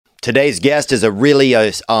Today's guest is a really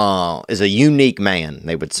is a unique man,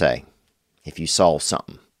 they would say, if you saw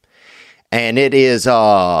something. And it is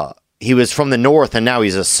he was from the north and now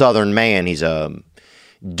he's a southern man. He's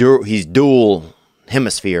dual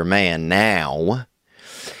hemisphere man now.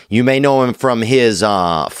 You may know him from his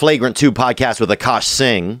Flagrant 2 podcast with Akash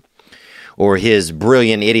Singh, or his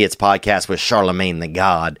Brilliant Idiots podcast with Charlemagne the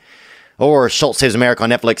God, or Schultz Saves America on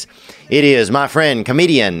Netflix. It is my friend,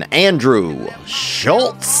 comedian Andrew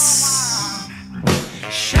Schultz.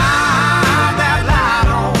 Shine that light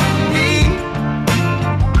on me.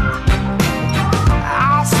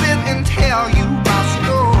 I'll sit and tell you my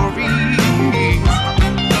stories.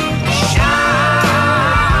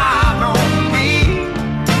 Shine on me,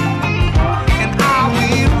 and I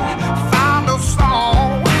will find a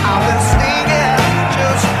song. I will sing it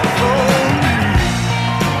just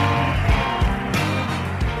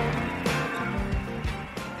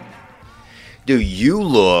Dude, you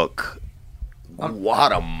look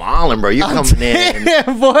Guatemalan, bro. You coming in. Yeah,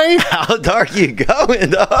 boy. How dark you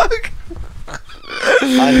going, dog?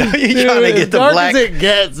 I know you're trying to get the dark black. as it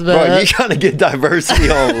gets, man. Bro, you're trying to get diversity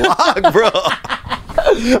on lock, bro.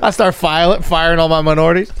 I start firing all my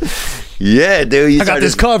minorities. Yeah, dude. I got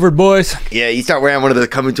this covered, boys. Yeah, you start wearing one of the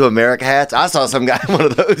Coming to America hats. I saw some guy in one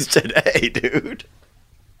of those today, dude.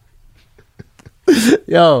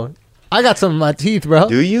 Yo, I got some in my teeth, bro.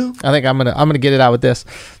 Do you? I think I'm gonna get it out with this.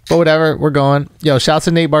 But whatever, we're going. Yo, shouts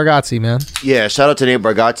to Nate Bargatze, man. Yeah, shout out to Nate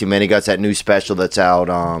Bargatze, man. He got that new special that's out.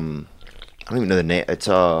 I don't even know the name. It's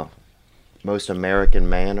Most American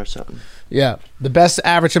Man or something. Yeah, the best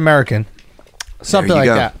average American, something like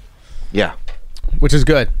go. that, Yeah. which is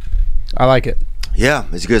good. I like it. Yeah,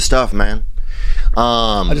 it's good stuff, man.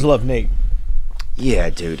 I just love Nate. Yeah,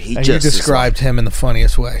 dude. He And just you is described him in the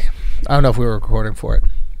funniest way. I don't know if we were recording for it.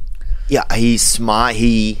 Yeah, he's smart.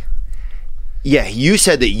 Yeah, you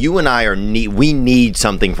said that you and I we need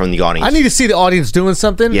something from the audience. I need to see the audience doing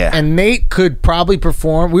something. Yeah. And Nate could probably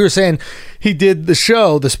perform. We were saying he did the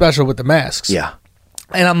special with the masks. Yeah.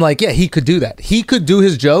 And I'm like, yeah, he could do that. He could do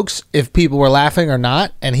his jokes if people were laughing or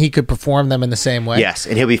not, and he could perform them in the same way. Yes,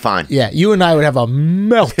 and he'll be fine. Yeah, you and I would have a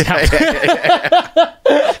meltdown.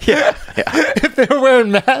 Yeah. If they were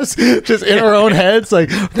wearing masks just in our own heads.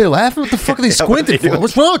 Like, are they laughing? What the fuck are they squinting for?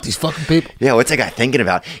 What's wrong with these fucking people? Yeah, what's that guy thinking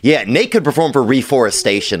about? Yeah, Nate could perform for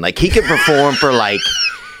reforestation. Like, he could perform for, like,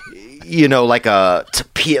 you know, like a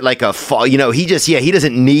fall. You know, he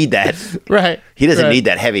doesn't need that. Right. He doesn't right. need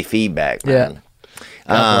that heavy feedback, man. Yeah.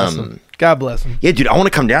 God bless him. God bless him. Yeah, dude, I want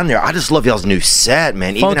to come down there. I just love y'all's new set,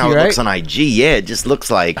 man. Even Funky, how it right? looks on IG. Yeah, it just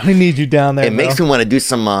looks like I need you down there. it makes me want to do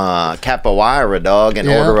some capoeira, dog, and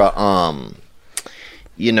Yeah. order a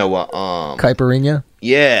Caipirinha.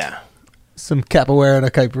 yeah. Some capoeira and a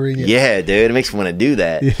caipirinha. Yeah, dude, it makes me want to do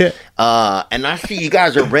that. Yeah. And I see you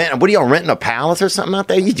guys are renting. What are y'all renting, a palace or something out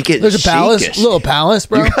there? You get There's a palace, chic-ish. little palace,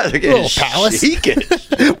 bro. You guys are getting little palace.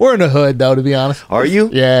 chic-ish. We're in the hood, though, to be honest. Are you?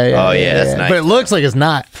 Yeah. Oh yeah, that's nice. But it looks like it's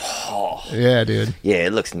not. Yeah, dude. Yeah,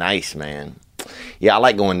 it looks nice, man. Yeah, I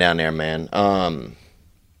like going down there, man.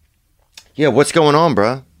 Yeah, what's going on,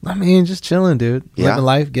 bro? I mean, just chilling, dude. Yeah. Living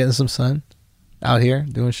life, getting some sun. Out here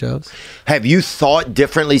doing shows. Have you thought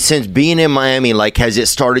differently since being in Miami? Like, has it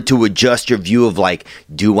started to adjust your view of, like,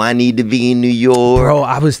 do I need to be in New York? Bro,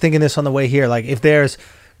 I was thinking this on the way here. Like, if there's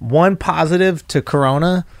one positive to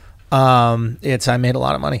Corona, it's I made a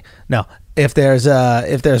lot of money. No, if there's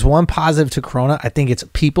one positive to Corona, I think it's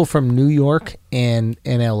people from New York and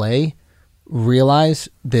LA realize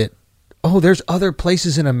that, oh, there's other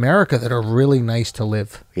places in America that are really nice to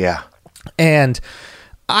live. Yeah. And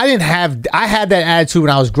I had that attitude when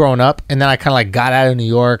I was growing up, and then I kind of like got out of New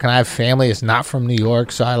York, and I have family that's not from New York,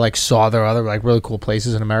 so I like saw there are other like really cool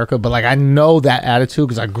places in America, but like I know that attitude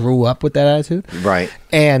because I grew up with that attitude. Right.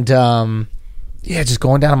 And yeah, just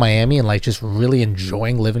going down to Miami and like just really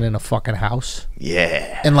enjoying living in a fucking house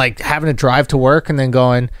Yeah. and like having to drive to work and then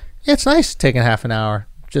going, yeah, it's nice taking half an hour,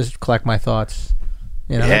 just collect my thoughts.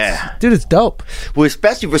 You know, Yeah. dude, it's dope. Well,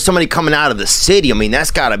 especially for somebody coming out of the city. I mean,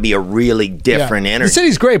 that's got to be a really different Yeah. energy. The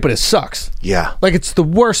city's great, but it sucks. Yeah. Like, it's the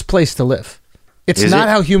worst place to live. It's Is not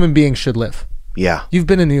it? how human beings should live. Yeah. You've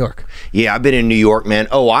been in New York. Yeah, I've been in New York, man.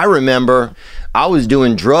 Oh, I remember I was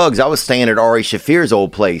doing drugs. I was staying at Ari Shafir's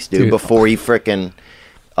old place, dude. Before he freaking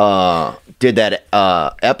did that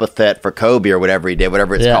epithet for Kobe or whatever he did,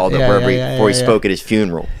 whatever it's called, before he spoke at his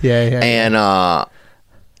funeral. Yeah. And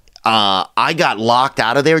I got locked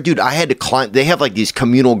out of there, dude. I had to climb. They have like these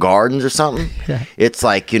communal gardens or something. Yeah. It's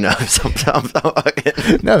like, sometimes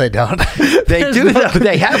No, they don't. they There's do. no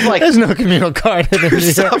They have like. There's no communal garden in New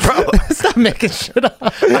Stop, York. bro. Stop making shit up.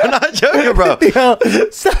 I'm not joking, bro. Yo,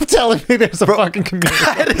 stop telling me there's a fucking communal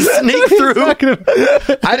I had garden. to sneak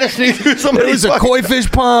through. I had to sneak through somebody's. There's a koi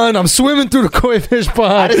fish pond. I'm swimming through the koi fish I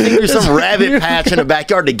pond. had to sneak through some rabbit patch in the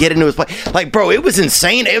backyard to get into his place. Like, bro, it was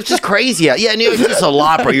insane. It was just crazy. Yeah, and it was just a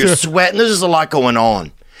lot, bro. You're sweating. There's just a lot going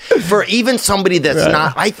on. For even somebody that's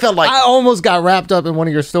not, I felt like, I almost got wrapped up in one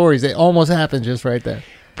of your stories. It almost happened just right there.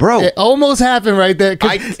 bro. It almost happened right there.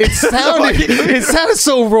 'Cause it sounded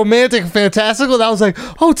so romantic and fantastical that I was like,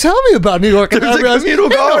 oh, tell me about New York. And There's I a realized, communal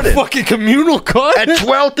 "Ain't no garden." fucking communal garden. At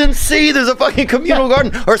 12th and C, there's a fucking communal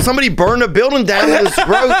garden. Or somebody burned a building down. There's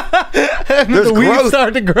growth. And There's the weeds growth.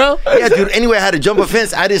 started to grow. Yeah, dude. Anyway, I had to jump a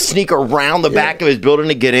fence. I had to sneak around the back of his building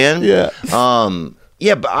to get in. Yeah.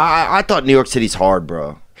 Yeah, but I thought New York City's hard,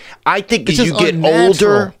 bro. I think It's as you just get unnatural.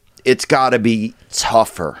 older, it's got to be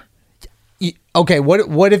tougher. Okay,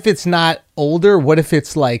 what if it's not older? What if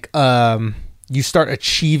it's like you start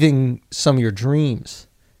achieving some of your dreams,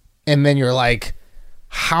 and then you're like,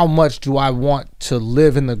 how much do I want to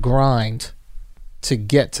live in the grind to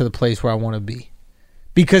get to the place where I want to be?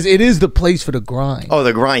 Because it is the place for the grind. Oh,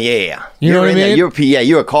 the grind, yeah. You know what I in there. mean?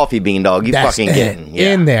 You're a coffee bean dog. You That's fucking getting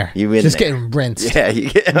in there. You in just there. getting rinsed. Yeah, you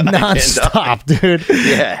get Non-stop, dude.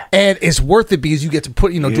 Yeah. And it's worth it because you get to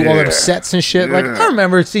put, do all Yeah. them sets and shit. Like, I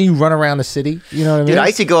remember seeing you run around the city. You know what I mean? Dude, I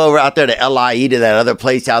used to go over out there to LIE to that other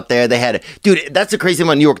place out there. They had dude, that's the crazy thing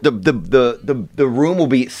about New York. The room will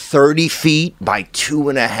be 30 feet by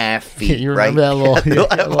 2.5 feet. You right? remember that little, They'll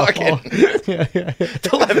have little fucking- hall. Yeah.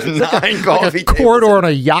 they'll have 9 coffee Like a corridor on a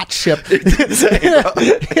yacht ship. It's insane, bro.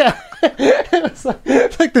 Yeah.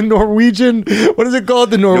 It's like the Norwegian, what is it called?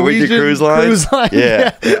 The Norwegian Cruise Line? Yeah.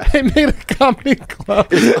 They made a comedy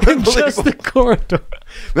club in just the corridor.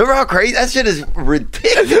 Remember how crazy that shit is?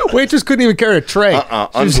 Ridiculous. Waitress couldn't even carry a tray.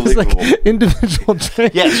 She was just like Unbelievable. individual tray.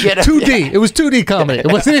 Yeah, she had a- 2D. yeah. It was 2D comedy.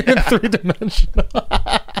 It wasn't even 3-dimensional.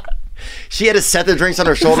 She had to set the drinks on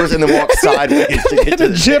her shoulders and then walk sideways to get to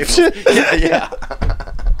the Egyptian. table. Yeah.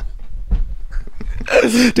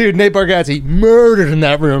 Dude, Nate Bargatze murdered in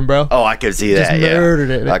that room, bro. Oh, I could see Just that. Yeah, murdered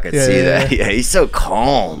it. I could Yeah, see yeah, that. Yeah, he's so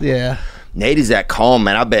calm. Yeah. Nate is that calm,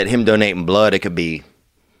 man. I bet him donating blood, it could be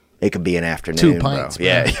an afternoon. 2 pints, bro.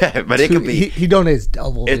 bro. Yeah, but it could be. He donates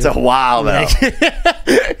double. It's dude. a while though.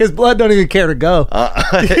 His blood don't even care to go.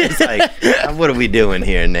 It's like, what are we doing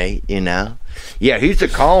here, Nate? Yeah, he's a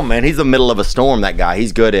calm man. He's the middle of a storm. That guy.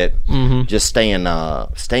 He's good at just staying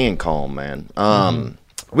calm, man.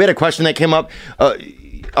 We had a question that came up.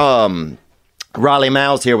 Riley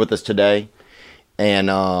Mal's here with us today, and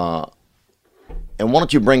why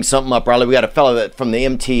don't you bring something up, Riley? We got a fellow that from the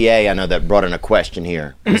MTA I know that brought in a question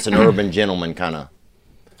here. It's an urban gentleman kind of.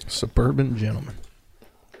 Suburban gentleman.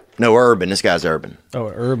 No, urban. This guy's urban. Oh,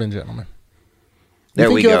 an urban gentleman. There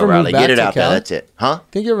think we you go, ever Riley. moved back Get it to out there. Cali? That's it. Huh?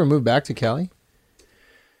 Think you ever moved back to Cali?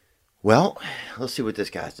 Well, let's see what this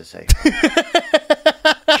guy has to say.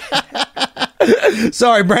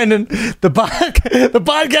 Sorry, Brendan. The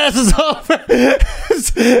podcast is over.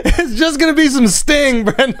 It's just gonna be some sting,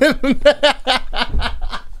 Brendan.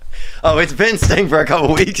 Oh, it's been Sting for a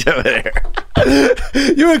couple weeks over there.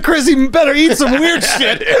 You and Chrissy better eat some weird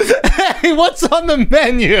shit. Hey, what's on the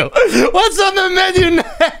menu? What's on the menu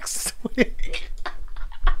next week?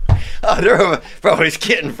 Oh, bro, it's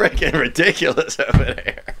getting freaking ridiculous over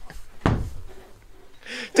there.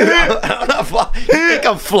 Dude, I'm not flying. You think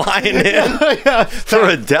I'm flying in for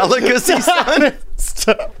a delicacy, son?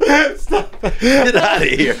 Stop. Get out of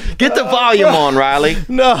here. Get the volume on, Riley.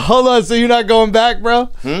 No, hold on. So you're not going back, bro?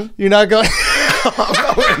 You're not going.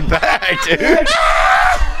 I'm going back, dude.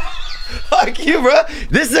 Fuck you, bro.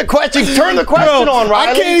 This is a question. Turn the question on,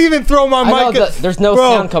 Riley. I can't even throw my know mic. that there's no Bro,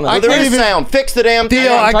 sound coming. I There can't is even. sound. Fix the damn thing.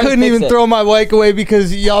 Theo, I trying to couldn't fix even it. throw my mic away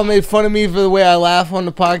because y'all made fun of me for the way I laugh on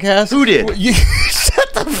the podcast. Who did?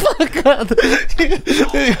 Shut the fuck up.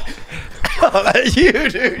 Oh, that's you,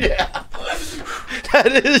 dude. Yeah.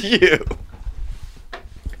 That is you.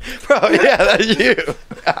 Bro, yeah, that's you.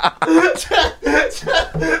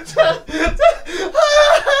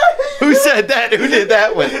 Who said that? Who did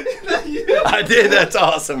that one? I did. That's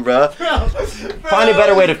awesome, bro. Find a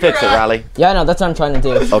better way to fix it, Riley. Yeah, I know. That's what I'm trying to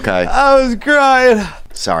do. Okay. I was crying.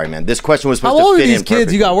 Sorry, man. This question was How supposed old to are fit these in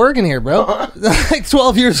kids you got working here, bro? Like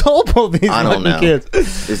 12 years old, both these I don't fucking know.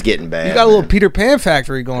 kids. It's getting bad. You got a little man. Peter Pan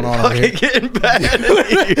factory going on over Fucking here. getting bad.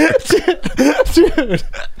 Dude.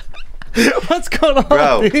 What's going on,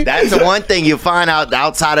 Bro, dude? that's the one thing you find out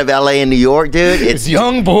outside of LA and New York, dude. It's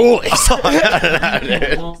young boys.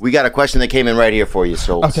 We got a question that came in right here for you,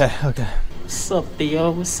 Souls. Okay. What's up,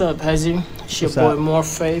 Theo? What's up, Hezzy? It's your What's boy up?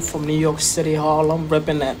 Morphe from New York City, Harlem,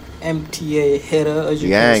 repping that MTA hitter, as you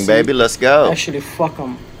can Gang, see. baby, let's go. Actually, fuck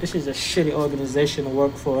them. This is a shitty organization to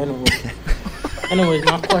work for anyway. Anyways,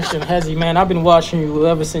 my question, Hezzy, man, I've been watching you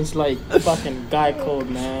ever since, like, fucking Guy Code,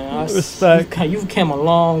 man. Respect. You've came a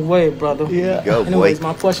long way, brother. Yeah. Go, Anyways, boy.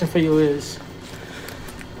 my question for you is,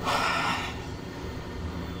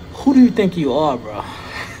 who do you think you are, bro?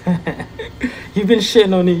 You've been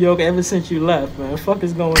shitting on New York ever since you left, man. Fuck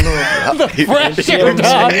is going on? Pressure,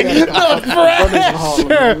 dog. The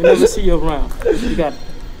pressure. We never see you around. We got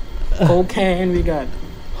cocaine, we got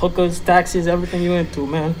hookers, taxis, everything you into,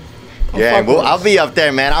 man. Come Yeah, fuck well, with I'll us. be up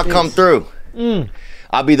there, man. I'll come Peace. through.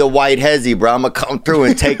 I'll be the white hezzy, bro. I'm gonna come through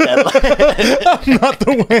and take that land. I'm not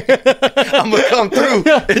the way. I'm gonna come through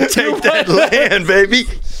and take that land, baby.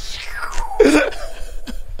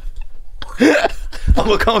 I'm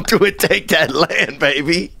gonna come through and take that land,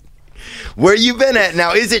 baby. Where you been at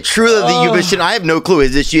now? Is it true that you've been shitting? I have no clue.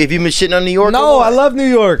 Is this you? Have you been shitting on New York? No, or what? I love New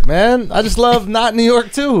York, man. I just love not New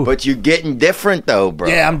York too. But you're getting different though, bro.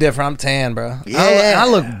 yeah, I'm different. I'm tan, bro. Yeah. I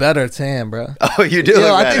look better tan, bro. Oh, you do. Yeah,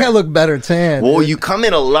 look I think better. I look better tan. Well, dude. you come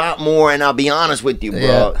in a lot more, and I'll be honest with you, bro.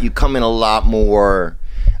 Yeah. You come in a lot more,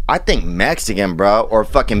 I think, Mexican, bro, or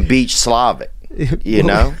fucking beach Slavic. You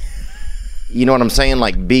know? You know what I'm saying?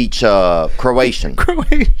 Like beach Croatian.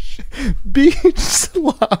 Croatian beach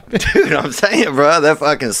Slav. Dude, I'm saying, bro, they're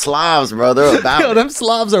fucking Slavs, bro. They're about Yo, it. them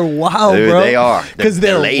Slavs are wild, Dude, bro. they are. Because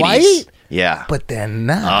they're ladies. white, Yeah. but they're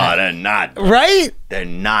not. Oh, they're not. Right? They're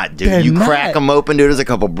not, dude. They're you not. crack them open, dude. There's a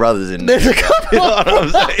couple brothers in there. There's a couple. You know what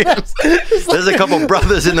I'm saying? There's a couple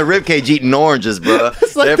brothers in the ribcage eating oranges, bro.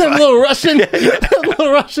 It's like them little Russian, them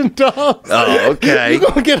little Russian dogs. Oh, okay. You're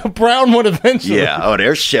gonna get a brown one eventually. Yeah. Oh,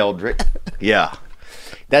 there's Sheldrick. Yeah.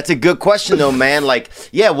 That's a good question, though, man. Like,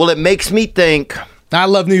 yeah, well, it makes me think. I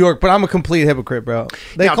love New York, but I'm a complete hypocrite, bro.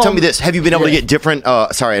 They Now, call tell me this. Have you been able to Yeah. get different.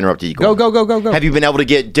 Sorry, I interrupted you. Go, go, go, go, go. Have you been able to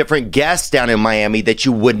get different guests down in Miami that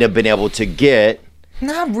you wouldn't have been able to get?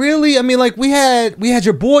 Not really. I mean, like we had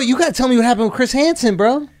your boy. You gotta tell me what happened with Chris Hansen,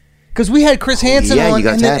 bro. Because we had Chris Hansen yeah, on, you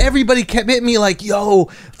got and then that. everybody kept hitting me like, "Yo,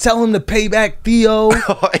 tell him to pay back Theo."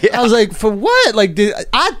 Oh, yeah. I was like, "For what?" Like,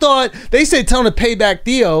 I thought they said tell him to pay back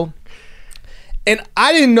Theo, and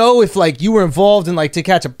I didn't know if like you were involved in like To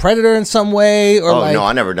Catch a Predator in some way or Oh, like. no,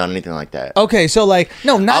 I never done anything like that. Okay, so like,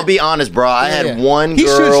 no, not. I'll be honest, bro. I had Yeah. one girl. He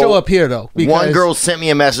should show up here though. One because- girl sent me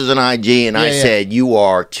a message on IG, and I Yeah, yeah. said, "You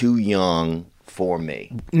are too young for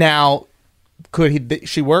me." Now, could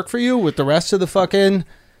she work for you with the rest of the fucking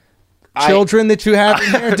children that you have in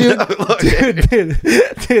here, dude?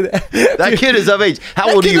 dude, That kid is of age. How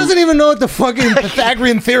That old are kid you? doesn't even know what the fucking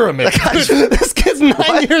Pythagorean theorem is. This kid's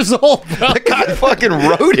 9 years old, bro. That guy fucking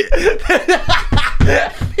wrote it.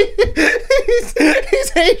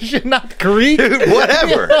 He's Asian, not Greek. Dude,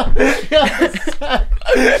 whatever.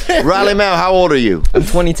 Riley Mel, how old are you? I'm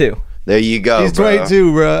 22. There you go. He's bro.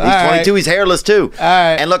 22, bro. He's 22. He's hairless too.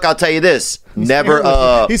 right. And look, I'll tell you this: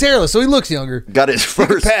 never He's hairless, so he looks younger. got his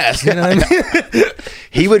first Pass, you know what I mean?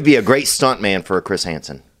 He would be a great stuntman for Chris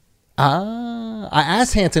Hansen. I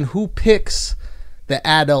asked Hanson who picks the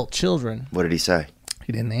adult children. What did he say?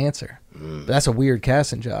 He didn't answer. But that's a weird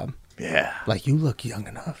casting job. Yeah. Like, you look young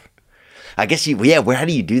enough. I guess how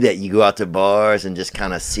do you do that? You go out to bars and just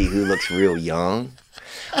kind of see who looks real young.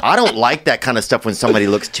 I don't like that kind of stuff when somebody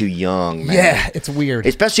looks too young, man. Yeah, it's weird.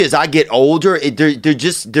 Especially as I get older,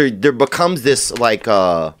 there becomes this like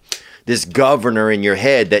this governor in your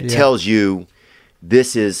head that tells you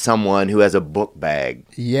this is someone who has a book bag.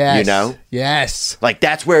 Yes. You know? Yes. Like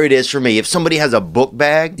that's where it is for me. If somebody has a book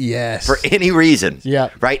bag, Yes. for any reason, Yeah.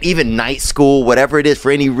 right? Even night school, whatever it is,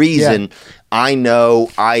 for any reason, I know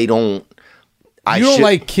I don't. You don't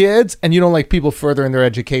like kids, and you don't like people furthering their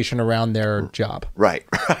education around their job. right.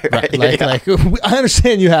 Right. Like, I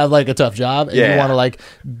understand you have like a tough job, and you Yeah. want to like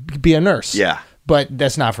be a nurse. Yeah. But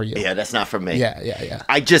that's not for you. Yeah, that's not for me. Yeah.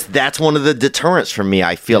 That's one of the deterrents for me.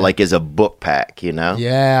 I feel like is a book pack. You know.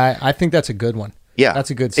 Yeah, I think that's a good one. Yeah, That's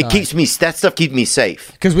a good sign. It keeps me. That stuff keeps me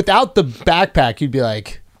safe. Because without the backpack, you'd be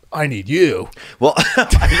like, I need you. Well,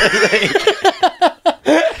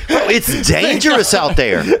 bro, it's dangerous out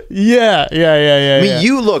there. Yeah. I mean,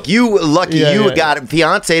 you lucky Yeah, you yeah. got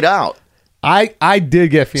fiancéed out. I did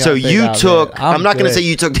get fiancé. So you out, took. man. I'm not going to good. say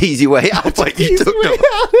you took the easy way out, but you took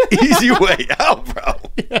the easy way out, bro.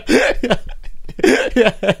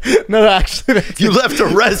 No, actually, that's You left the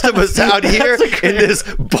rest of us out here in this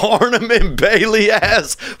Barnum and Bailey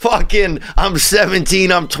ass fucking I'm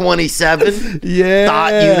 17, I'm 27 yeah.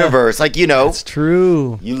 thought universe. Like, It's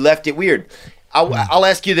true. you left it weird. I'll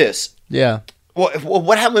ask you this. Yeah.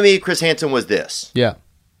 What happened with me and Chris Hansen was this. Yeah.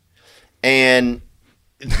 And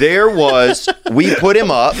there was, we put him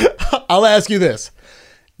up. I'll ask you this.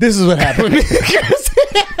 This is what happened with me.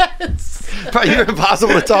 Bro, you're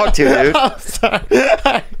impossible to talk to, dude. I'm sorry.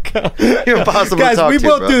 You're impossible Guys, to talk we to,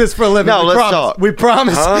 both bro. do this for a living. No, we let's promise. talk. We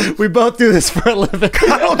promise. Huh? We both do this for a living.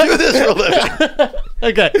 I don't do this for a living.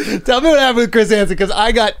 Okay, tell me what happened with Chris Hansen, because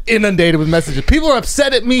I got inundated with messages. People are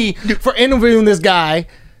upset at me for interviewing this guy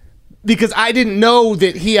because I didn't know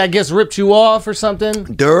that he, I guess, ripped you off or something.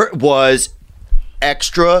 There was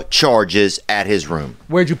extra charges at his room.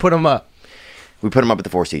 Where'd you put him up? We put him up at the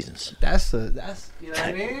Four Seasons. That's you know what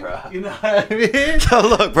I mean? You know what I mean? So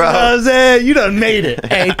look, bro. You know what I'm saying? You done made it.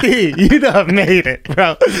 AT, you done made it,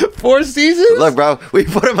 bro. 4 seasons? Look, bro. We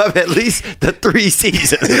put him up at least the 3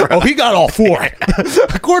 seasons, bro. Oh, he got all 4.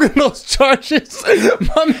 According to those charges,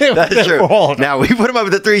 my man That's was true. for all of them. Now, we put him up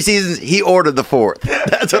at the 3 seasons. He ordered the 4th.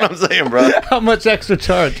 That's what I'm saying, bro. How much extra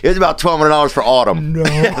charge? It was about $1,200 for autumn. No.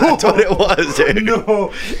 That's what it was, dude.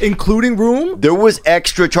 No. Including room? There was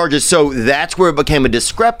extra charges. So that's where it became a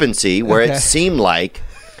discrepancy where Okay. it seemed like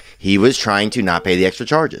he was trying to not pay the extra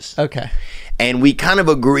charges. Okay. And we kind of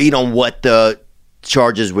agreed on what the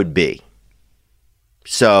charges would be.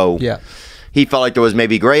 So Yeah. he felt like there was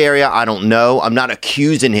maybe gray area. I don't know. I'm not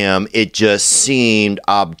accusing him. It just seemed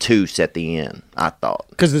obtuse at the end, I thought.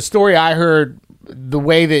 Because the story I heard, the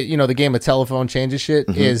way that, the game of telephone changes shit,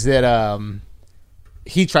 is that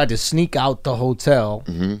he tried to sneak out the hotel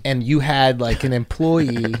and you had like an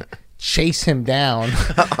employee chase him down.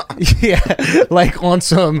 Yeah, like on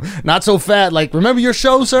some not so fat, like, remember your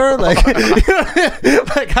show, sir? Like,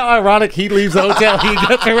 like how ironic, he leaves the hotel, he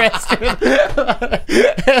gets arrested.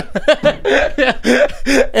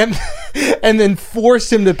 and then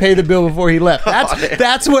forced him to pay the bill before he left.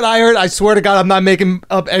 That's what I heard. I swear to God, I'm not making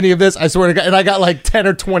up any of this. I swear to God. And I got like 10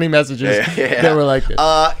 or 20 messages that were like this.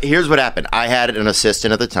 Here's what happened. I had an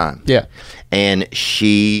assistant at the time. Yeah. And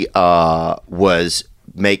she she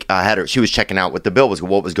was checking out what the bill was,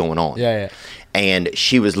 what was going on. Yeah. And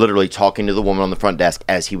she was literally talking to the woman on the front desk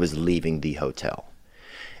as he was leaving the hotel.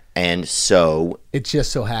 And so It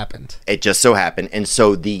just so happened. And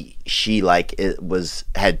so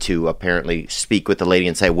had to apparently speak with the lady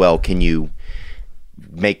and say, well, can you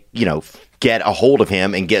get a hold of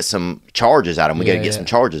him and get some charges out of him? We got to get some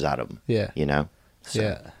charges out of him. Yeah. So.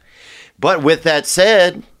 Yeah. But with that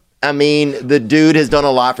said, I mean, the dude has done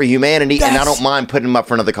a lot for humanity, and I don't mind putting him up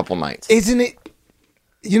for another couple nights. Isn't it?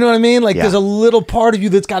 You know what I mean? Like, Yeah. there's a little part of you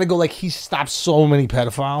that's got to go, like, he stopped so many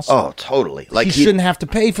pedophiles. Oh, totally. Like he shouldn't have to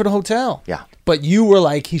pay for the hotel. Yeah. But you were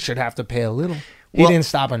like, he should have to pay a little. He Well, didn't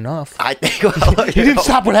stop enough. I think He didn't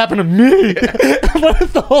stop what happened to me. What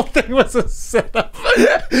if the whole thing was a setup?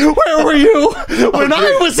 Where were you when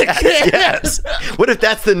I was a kid? Yes. What if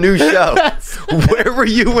that's the new show? Where were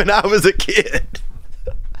you when I was a kid?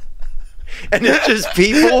 And it's just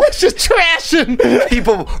people. It's just trashing.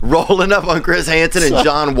 People rolling up on Chris Hansen and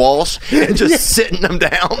John Walsh and just sitting them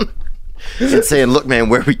down and saying, look, man,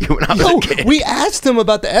 where were you when I was a kid? We asked him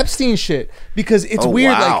about the Epstein shit because it's Oh,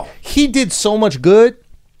 weird. wow. Like, he did so much good.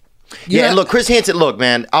 Yeah, know- and look, Chris Hansen, look,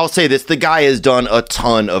 man, I'll say this. The guy has done a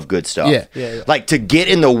ton of good stuff. Yeah. Like, to get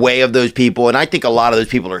in the way of those people, and I think a lot of those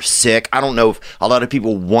people are sick. I don't know if a lot of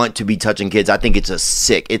people want to be touching kids. I think it's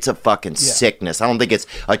a fucking sickness. I don't think it's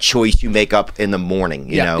a choice you make up in the morning,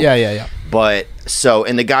 you know? Yeah. But,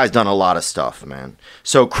 and the guy's done a lot of stuff, man.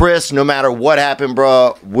 So, Chris, no matter what happened,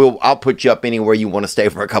 bro, I'll put you up anywhere you want to stay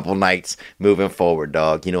for a couple nights moving forward,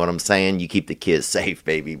 dog. You know what I'm saying? You keep the kids safe,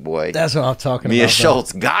 baby boy. That's what I'm talking Mia about.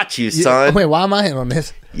 Schultz got you, Yeah, son. wait, why am I in on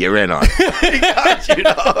this? You're in on it. Got you,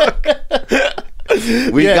 dog.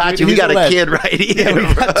 We Yeah, got dude, you. We he's got a a legend. kid right here. Yeah,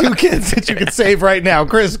 we got 2 kids that you can save right now.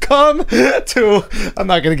 Chris, come to, I'm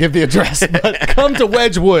not going to give the address, but come to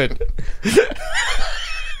Wedgwood.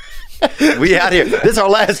 We out here. This is our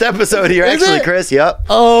last episode here, Is actually, it? Chris. Yep.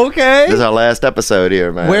 Oh, okay. This is our last episode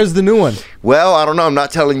here, man. Where's the new one? Well, I don't know. I'm not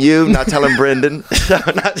telling you. Not telling Brendan.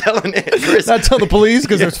 I'm not telling Chris. Not tell the police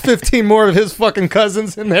because there's 15 more of his fucking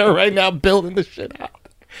cousins in there right now building the shit out.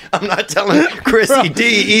 I'm not telling Chrissy D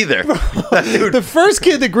either. Dude, The first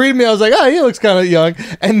kid that greeted me, I was like, oh, he looks kind of young.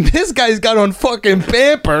 And this guy's got on fucking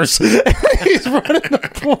Pampers. He's running the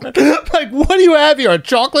point. Like, what do you have here? A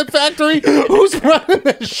chocolate factory? Who's running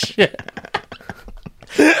this shit?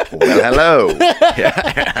 well, hello.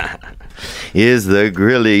 Is the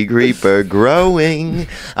Grilly Creeper growing?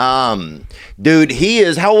 Dude, he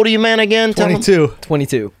is. How old are you, man? Again, Tell him. 22.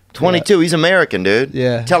 22. 22. He's American, dude.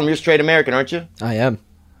 Yeah. Tell him you're straight American, aren't you? I am.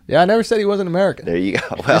 Yeah, I never said he wasn't American. There you go.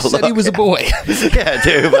 I Well, said he look. was a boy. Yeah,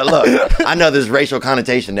 dude. But look, I know there's racial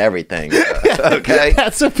connotation to everything. Okay.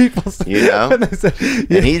 That's what people say. You know? when they say-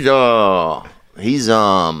 And he's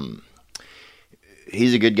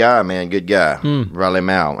a good guy, man. Good guy. Riley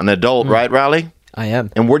Mao. An adult, right, Riley? I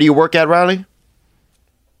am. And where do you work at, Riley?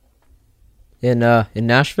 In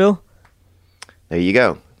Nashville? There you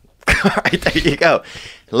go. All right, there you go.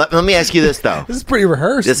 Let me ask you this, though. This is pretty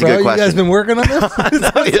rehearsed, This is a bro. good You guys question. been working on this?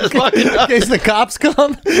 No, he just fucking In case the cops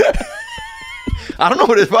come? I don't know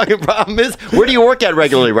what his fucking problem is. Where do you work at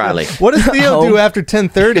regularly, Riley? What does Theo do after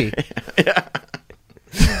 10:30?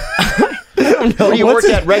 Where do you work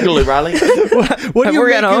at regularly, Riley? What do you work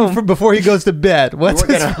make at him home. for before he goes to bed? What's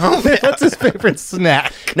work his, at home. what's his favorite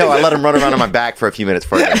snack? No, I let him run around on my back for a few minutes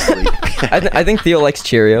before I go to sleep. I think Theo likes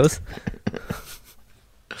Cheerios.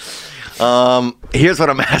 Here's what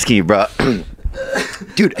I'm asking you, bro.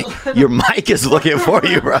 Dude, your mic is looking for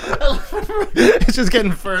you, bro. It's just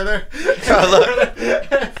getting further. Oh,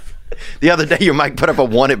 look. The other day, your mic put up a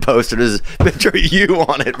wanted poster. There's a picture of you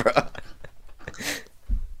on it, bro.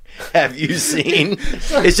 Have you seen?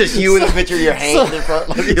 It's just you with a picture of your hand in front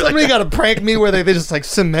of you. Somebody got to prank me where they just like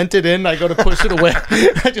cement it in. I go to push it away.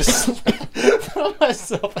 I just throw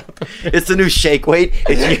myself out the window. It's the new shake weight.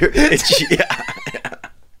 Yeah.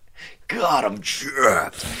 God, I'm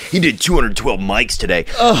jacked. He did 212 mics today.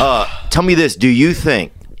 Tell me this. Do you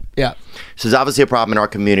think, Yeah. so there's obviously a problem in our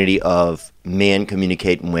community of men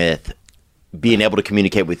communicating with, being able to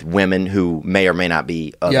communicate with women who may or may not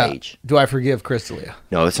be of Yeah. age. Do I forgive Crystalia?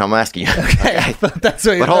 No, that's what I'm asking you. Okay. I thought that's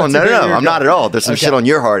what But hold on, no, I'm not at all. There's some Okay. shit on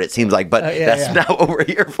your heart, it seems like, but yeah, that's yeah. not what we're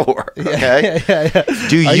here for. Okay? Yeah.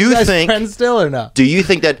 Do Are you guys think? friends still or no? Do you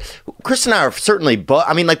think that Chris and I are certainly, but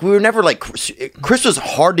I mean, like we were never like Chris was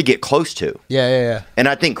hard to get close to, Yeah. and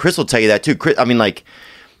I think Chris will tell you that too. Chris, I mean, like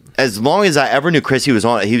as long as I ever knew Chris, he was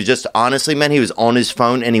just honestly, man, he was on his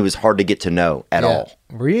phone and he was hard to get to know at all.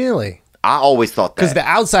 Really? I always thought that Because the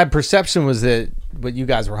outside perception was that you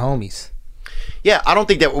guys were homies. Yeah, I don't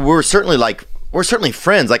think that we're certainly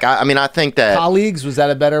friends. Like I mean, I think that, Colleagues, was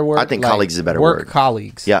that a better word? I think colleagues is a better work word.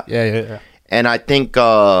 colleagues. Yeah. Yeah. and I think,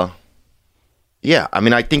 I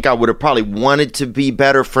mean, I think I would have probably wanted to be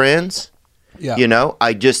better friends. Yeah. You know,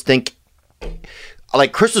 I just think,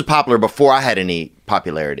 like, Chris was popular before I had any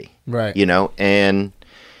popularity. Right. You know, and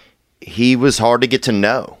he was hard to get to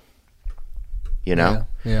know. You know?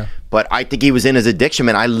 Yeah. But I think he was in his addiction,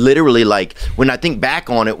 man. I literally, like, when I think back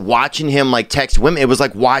on it, watching him, like, text women, it was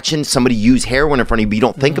like watching somebody use heroin in front of you, but you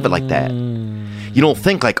don't think of it like that. You don't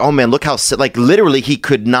think, like, oh, man, look how, like, literally he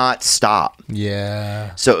could not stop.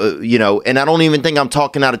 Yeah. So, you know, and I don't even think I'm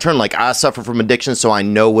talking out of turn. Like, I suffer from addiction, so I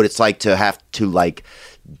know what it's like to have to, like,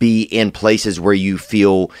 be in places where you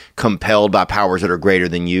feel compelled by powers that are greater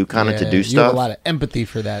than you, kind of to do You stuff. have a lot of empathy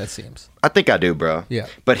for that, it seems. I think I do, bro. Yeah.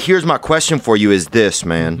 But here's my question for you is this,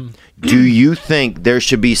 man. Do you think there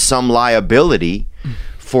should be some liability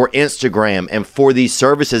for Instagram and for these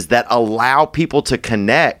services that allow people to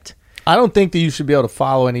connect I don't think that you should be able to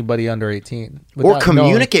follow anybody under 18. or without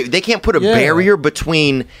communicate? They can't put a Yeah. barrier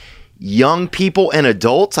between young people and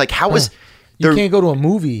adults. Like, how is You there? can't go to a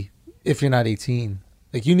movie if you're not 18.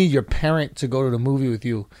 Like, you need your parent to go to the movie with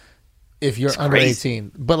you if you're under crazy.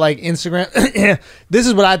 18. But, like, Instagram, this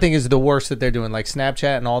is what I think is the worst that they're doing. Like,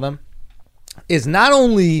 Snapchat and all them is not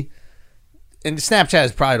only, and Snapchat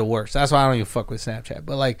is probably the worst. That's why I don't even fuck with Snapchat.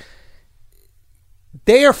 But, like,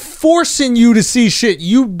 they are forcing you to see shit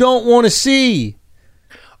you don't want to see.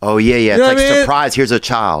 Oh, yeah. You It's know like, what I mean? surprise, here's a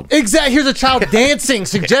child. Exactly. Here's a child dancing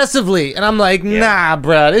suggestively. And I'm like, nah,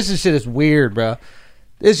 bro. This shit is weird, bro.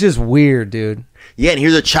 It's just weird, dude. Yeah, and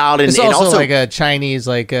here's a child. And, It's and also like a Chinese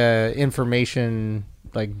information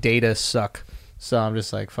data suck. So I'm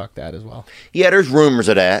just like, fuck that as well. yeah, there's rumors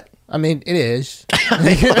of that. I mean, it is.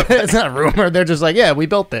 It's not a rumor. They're just like, yeah, we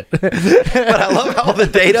built it. But I love how the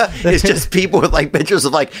data is just people with like pictures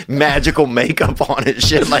of like magical makeup on and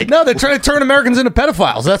shit. Like, No, they're trying to turn Americans into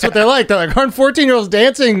pedophiles. That's what they're like. They're like, aren't 14-year-olds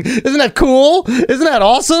dancing? Isn't that cool? Isn't that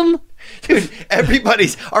awesome? dude,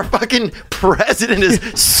 our fucking president is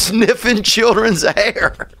sniffing children's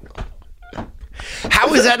hair.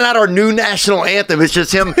 How is that not our new national anthem? It's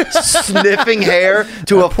just him sniffing hair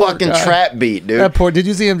to a fucking guy. trap beat, dude. That poor. Did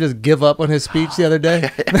you see him just give up on his speech the other day?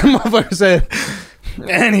 That motherfucker said,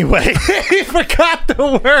 anyway, he forgot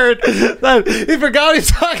the word. He forgot what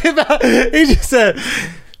he's talking about. He just said,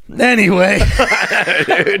 anyway.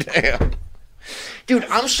 Dude, damn. Dude,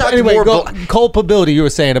 I'm shocked Anyway, more. culpability you were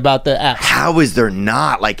saying about the app. How is there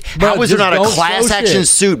not? Like, Bro, how is there just not a don't class show action shit.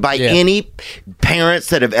 suit by Yeah. any parents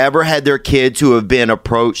that have ever had their kids who have been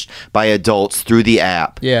approached by adults through the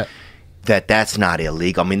app? Yeah. That's not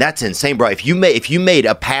illegal. I mean, that's insane, bro. If you made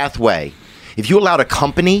a pathway, if you allowed a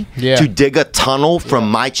company Yeah. to dig a tunnel from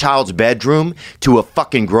my child's bedroom to a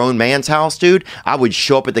fucking grown man's house, dude, I would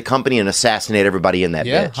show up at the company and assassinate everybody in that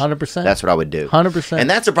Yeah, bitch. 100%. That's what I would do. 100%. And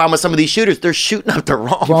that's the problem with some of these shooters. They're shooting up the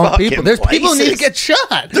wrong Wrong fucking people. There's people who need to places. get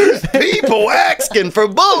shot. There's people asking for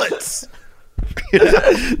bullets.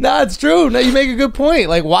 No, it's true. No, you make a good point.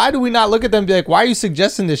 Like, why do we not look at them and be like, why are you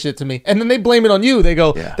suggesting this shit to me? And then they blame it on you. They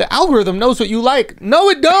go, Yeah. the algorithm knows what you like. No,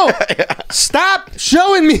 it don't. Stop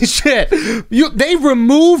showing me shit. They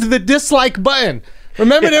removed the dislike button.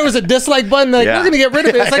 Remember there was a dislike button? Like, Yeah. we're going to get rid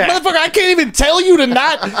of it. It's like, motherfucker, I can't even tell you to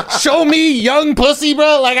not show me young pussy,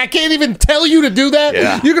 bro. Like, I can't even tell you to do that.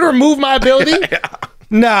 Yeah. You're going to remove my ability?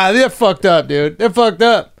 Nah, they're fucked up, dude. They're fucked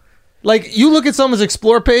up. Like, you look at someone's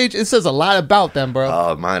Explore page, it says a lot about them, bro.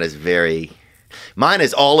 Oh, mine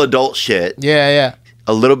is all adult shit. Yeah.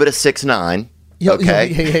 A little bit of 6ix9ine. Yo, Okay.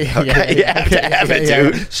 Yeah. Okay, you have to have it,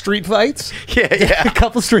 dude. Street fights. Yeah. A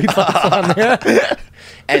couple street fights on there.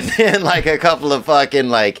 And then like a couple of fucking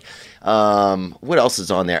like what else is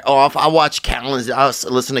on there? Oh, I watch Callan's. I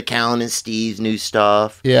listen to Callan and Steve's new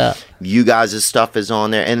stuff. Yeah. You guys' stuff is on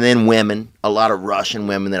there, and then women, a lot of Russian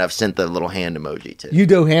women that I've sent the little hand emoji to. You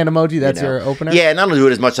do hand emoji. That's you know? your opener. Yeah, and I don't do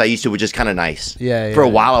it as much as I used to, which is kind of nice. Yeah, For a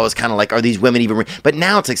yeah. while, I was kind of like, are these women even real? But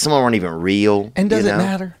now it's like some of them aren't even real. And does you it know?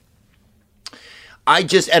 matter? I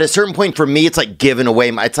just, at a certain point for me, it's like giving away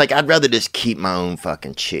it's like, I'd rather just keep my own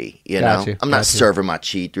fucking chi, you know? Got you, I'm not got you. serving my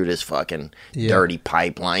chi through this fucking Yeah. dirty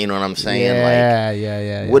pipeline, you know what I'm saying?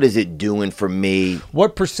 Yeah. What is it doing for me?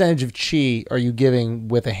 What percentage of chi are you giving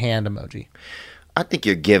with a hand emoji? I think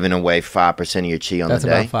you're giving away 5% of your chi on That's the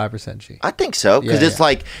day. about 5% chi. I think so, because Yeah, it's yeah.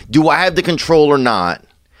 like, do I have the control or not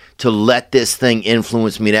to let this thing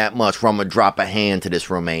influence me that much where I'm going to drop a hand to this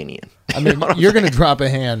Romanian? I mean, you're going to drop a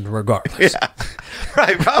hand regardless.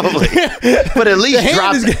 Right, probably. But at least The hand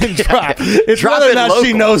drop is getting dropped. It's Drop whether or it not she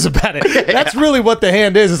local. knows about it. That's really what the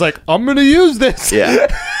hand is. It's like, I'm going to use this. Yeah.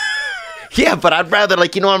 Yeah, but I'd rather,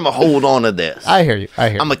 like, you know, I'm going to hold on to this. I hear you.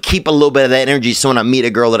 I'm going to keep a little bit of that energy so when I meet a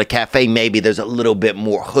girl at a cafe, maybe there's a little bit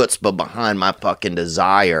more chutzpah behind my fucking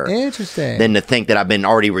desire Interesting. than to think that I've been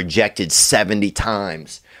already rejected 70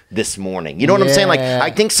 times this morning. You know what I'm saying? Like, Yeah.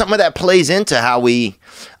 I think some of that plays into how we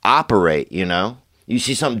operate, you know? You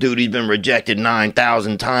see some dude who's been rejected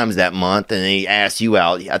 9,000 times that month and he asks you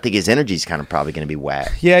out. I think his energy's kind of probably going to be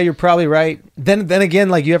whack. Yeah, you're probably right. Then again,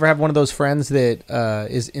 like, you ever have one of those friends that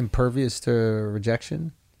is impervious to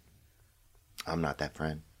rejection? I'm not that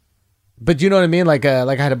friend. But you know what I mean? Like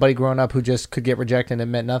I had a buddy growing up who just could get rejected and it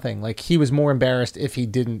meant nothing. Like, he was more embarrassed if he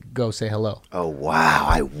didn't go say hello. Oh, wow.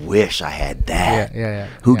 I wish I had that. Yeah.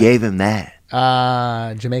 Who gave him that?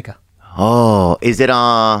 Jamaica. Oh, is it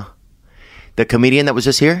the comedian that was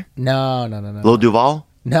just here? No. Lil Duval?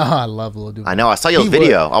 No, I love Lil Duval. I know. I saw y'all's He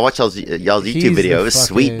video. I watched y'all's YouTube video. It was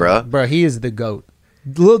sweet, bro. Bro, he is the GOAT.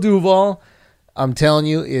 Lil Duval, I'm telling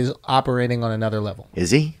you, is operating on another level.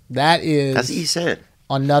 Is he? That is That's what you said.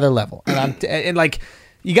 another level. And like,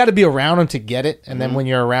 you got to be around him to get it. And Mm-hmm. then when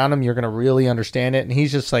you're around him, you're going to really understand it. And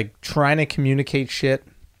he's just like trying to communicate shit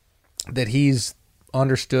that he's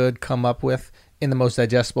understood, come up with in the most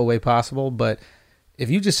digestible way possible. But if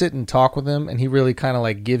you just sit and talk with him and he really kind of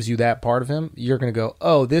like gives you that part of him, you're going to go,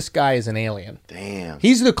 oh, this guy is an alien. Damn.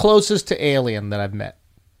 He's the closest to alien that I've met.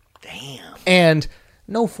 Damn. And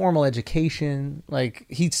no formal education. Like,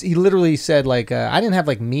 he literally said, like, I didn't have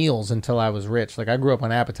like meals until I was rich. Like, I grew up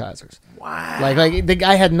on appetizers. Wow. Like the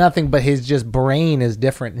guy had nothing, but his just brain is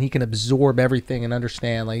different and he can absorb everything and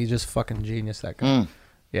understand. Like, he's just fucking genius, that guy.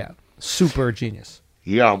 Yeah. Super genius.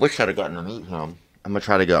 Yeah, I wish I'd have gotten to meet him. I'm gonna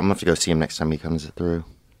have to go see him next time he comes through.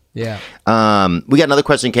 Yeah. We got another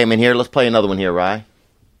question came in here. Let's play another one here, Rye.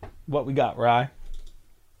 What we got, Rye?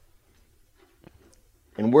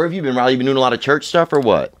 And where have you been, Riley? You been doing a lot of church stuff or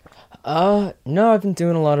what? No, I've been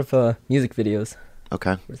doing a lot of music videos.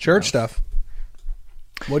 Okay. Church stuff.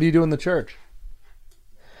 What do you do in the church?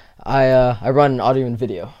 I run audio and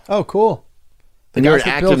video. Oh, cool. And you're an guys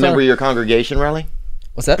that active built member our- of your congregation, Riley?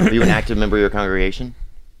 What's that? Are you an active member of your congregation?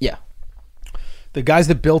 Yeah. The guys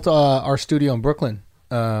that built our studio in Brooklyn,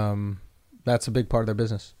 that's a big part of their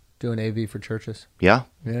business. Doing AV for churches. Yeah.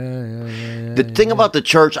 Yeah. The thing about the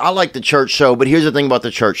church, I like the church show, but here's the thing about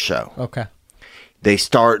the church show. Okay. They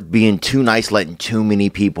start being too nice, letting too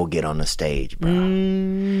many people get on the stage, bro.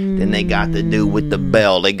 Then they got the dude with the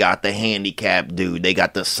bell. They got the handicapped dude. They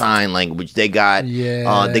got the sign language. They got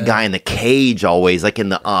the guy in the cage always, like in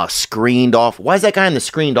the screened off. Why is that guy in the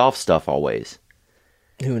screened off stuff always?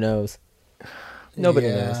 Who knows? Nobody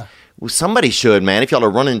knows. Well, somebody should, man. If y'all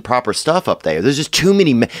are running proper stuff up there, there's just too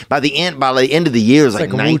many. By the end of the year, it's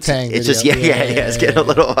like a 19. Wu-Tang It's video. just it's getting a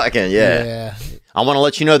little fucking Yeah. I want to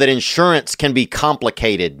let you know that insurance can be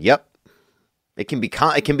complicated. Yep. It can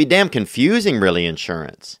be damn confusing, really,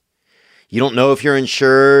 insurance. You don't know if you're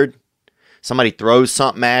insured. Somebody throws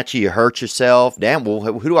something at you, you hurt yourself. Damn, well,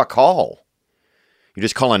 who do I call? You're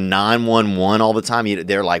just calling 911 all the time.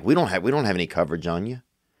 They're like, we don't have any coverage on you.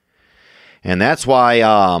 And that's why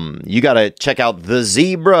you got to check out The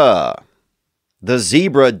Zebra.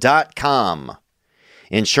 TheZebra.com.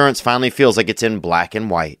 Insurance finally feels like it's in black and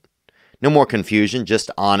white. No more confusion,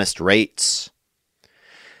 just honest rates.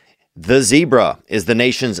 The Zebra is the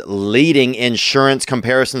nation's leading insurance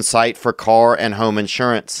comparison site for car and home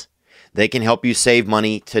insurance. They can help you save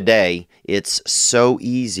money today. It's so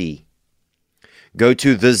easy. Go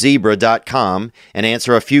to thezebra.com and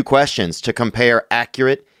answer a few questions to compare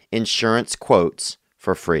accurate insurance quotes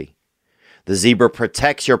for free. The Zebra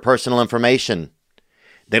protects your personal information.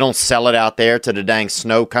 They don't sell it out there to the dang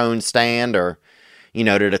snow cone stand or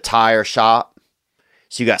to the tire shop.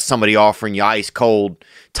 So you got somebody offering you ice cold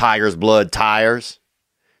Tiger's Blood tires.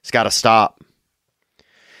 It's got to stop.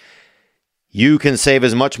 You can save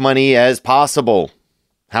as much money as possible.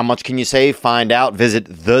 How much can you save? Find out. Visit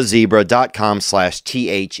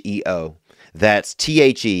thezebra.com/THEO. That's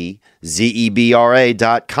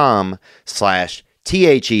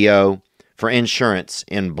THEZEBRA.com/THEO for insurance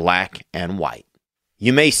in black and white.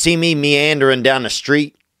 You may see me meandering down the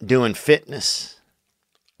street doing fitness.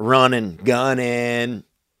 Running, gunning.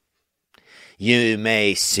 You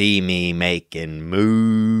may see me making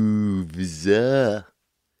moves. And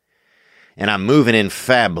I'm moving in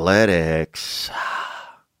Fabletics.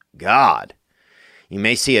 God. You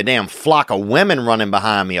may see a damn flock of women running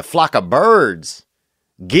behind me. A flock of birds.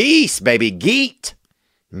 Geese, baby. Geet.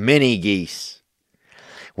 Mini geese.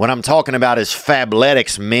 What I'm talking about is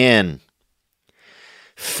Fabletics men.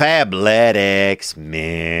 Fabletics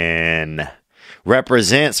men.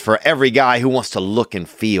 Represents for every guy who wants to look and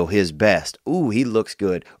feel his best. Ooh, he looks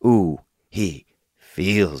good. Ooh, he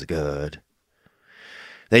feels good.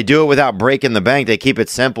 They do it without breaking the bank. They keep it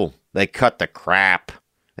simple. They cut the crap.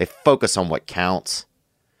 They focus on what counts.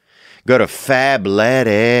 Go to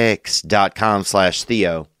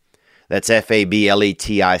fabletics.com/Theo. That's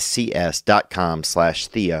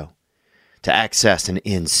FABLETICS.com/Theo to access an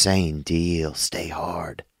insane deal. Stay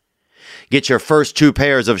hard. Get your first 2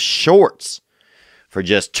 pairs of shorts for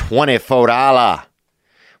just $24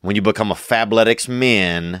 when you become a Fabletics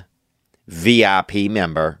Men VIP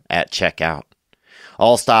member at checkout.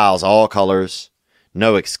 All styles, all colors,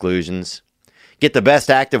 no exclusions. Get the best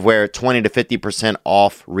activewear at 20 to 50%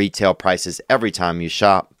 off retail prices every time you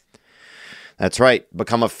shop. That's right.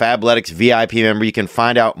 Become a Fabletics VIP member. You can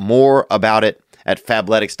find out more about it at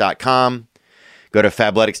fabletics.com. Go to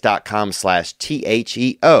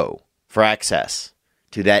fabletics.com/THEO for access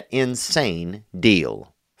to that insane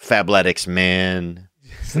deal. Fabletics, man.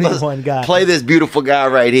 One guy. Play this beautiful guy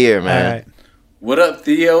right here, All man. right. What up,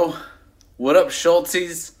 Theo? What up,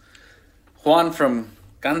 Schultzes? Juan from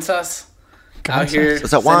Kansas. Out here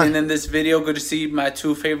What's up, Juan? sending in this video. Good to see my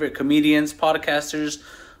 2 favorite comedians, podcasters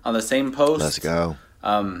on the same post. Let's go.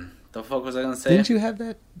 The fuck was I gonna say? Didn't you have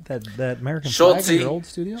that American flag in your old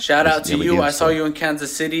studio? Shout out to Yeah, we you. do, I saw so. you in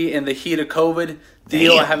Kansas City in the heat of COVID.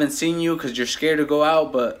 Theo, I Damn. haven't seen you because you're scared to go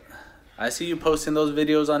out, but I see you posting those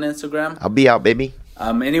videos on Instagram. I'll be out, baby.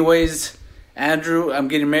 Anyways, Andrew, I'm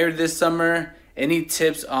getting married this summer. Any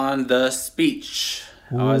tips on the speech?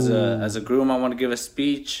 As a groom, I want to give a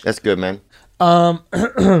speech. That's good, man. Yeah,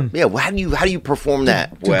 well, how do you perform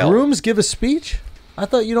that? Do grooms give a speech? I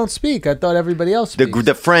thought you don't speak. I thought everybody else speaks.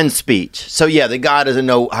 the friend speech. So yeah, the guy doesn't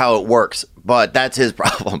know how it works, but that's his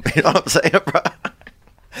problem. You know what I'm saying, bro?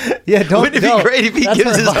 Yeah, don't. Wouldn't it be don't. great if he That's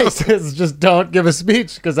gives her his advice is just don't give a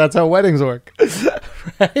speech because that's how weddings work.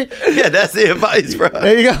 Right? Yeah, that's the advice, bro.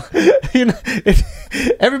 There you go. You know,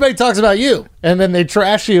 everybody talks about you, and then they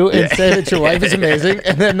trash you and say that your wife is amazing,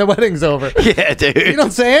 and then the wedding's over. Yeah, dude. You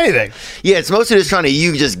don't say anything. Yeah, it's mostly just trying to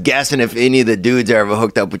you just guessing if any of the dudes are ever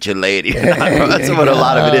hooked up with your lady. That's what a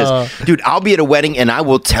lot of it is. Dude, I'll be at a wedding and I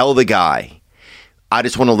will tell the guy, I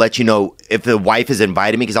just want to let you know if the wife has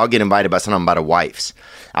invited me, because I'll get invited by someone about a wife's.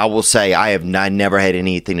 I will say I never had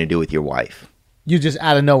anything to do with your wife. You just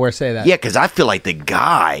out of nowhere say that. Yeah, because I feel like the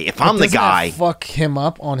guy, if I'm the Doesn't that guy, fuck him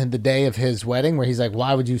up on the day of his wedding where he's like,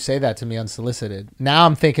 why would you say that to me unsolicited? Now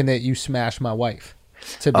I'm thinking that you smashed my wife.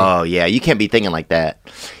 To be. oh yeah, you can't be thinking like that.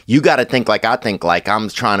 You got to think like I think. Like I'm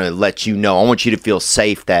trying to let you know. I want you to feel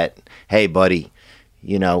safe that, hey, buddy,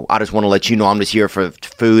 you know, I just want to let you know I'm just here for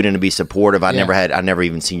food and to be supportive. I never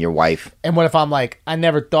even seen your wife. And what if I'm like, I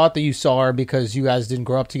never thought that you saw her because you guys didn't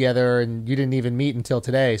grow up together and you didn't even meet until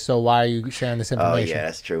today. So why are you sharing this Oh information? yeah,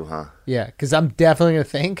 that's true, huh? Yeah, because I'm definitely going to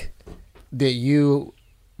think that you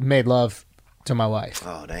made love to my wife.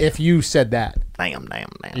 Oh, damn. If you said that. Damn.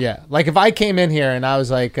 Yeah. Like if I came in here and I was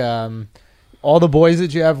like, all the boys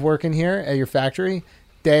that you have working here at your factory,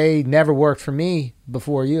 they never worked for me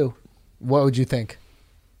before you. What would you think?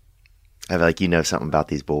 I feel like you know something about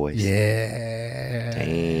these boys. Yeah.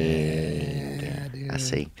 Dang. I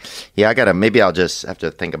see. Yeah, maybe I'll just have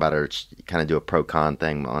to think about it or kind of do a pro-con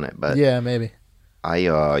thing on it. But Yeah, maybe.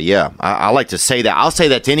 I like to say that. I'll say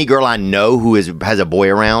that to any girl I know who has a boy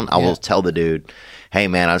around. I will tell the dude, hey,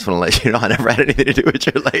 man, I just want to let you know I never had anything to do with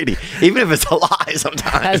your lady. Even if it's a lie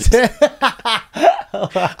sometimes.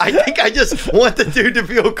 I think I just want the dude to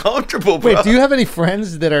feel comfortable, bro. Wait, do you have any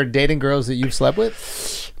friends that are dating girls that you've slept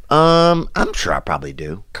with I'm sure I probably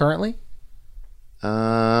do. currently?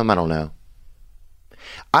 I don't know.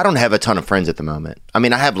 I don't have a ton of friends at the moment. I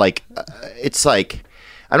mean, I have like, it's like,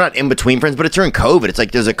 I'm not in between friends, but it's during COVID. It's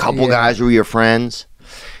like there's a couple guys who are your friends.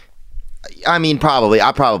 I mean,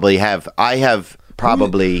 I have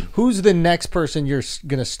probably. Who's the next person you're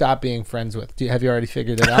going to stop being friends with? Have you already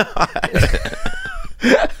figured it out?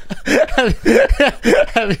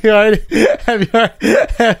 Have you already figured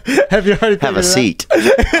Have a it seat.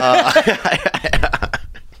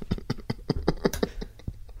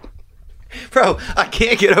 Bro, I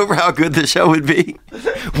can't get over how good the show would be.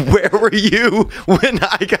 Where were you when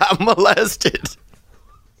I got molested?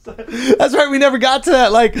 That's right. We never got to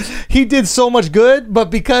that. Like, he did so much good, but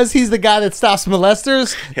because he's the guy that stops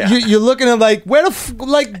molesters, you're looking at him like,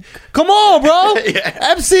 come on, bro.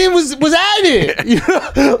 Epstein was at it. You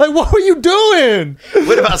know? Like, what were you doing?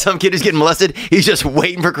 What about some kid who's getting molested? He's just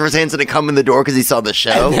waiting for Chris Hansen to come in the door because he saw the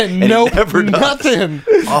show. And he nope, never does. nothing.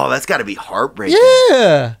 Oh, that's got to be heartbreaking.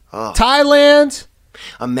 Yeah. Thailand.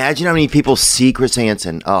 Imagine how many people see Chris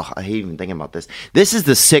Hansen. Oh, I hate even thinking about this. This is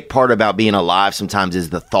the sick part about being alive sometimes is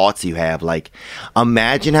the thoughts you have. Like,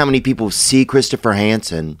 imagine how many people see Christopher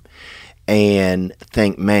Hansen and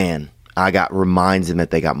think, man, reminds them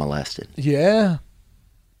that they got molested. Yeah.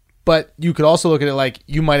 But you could also look at it like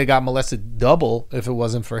you might have got molested double if it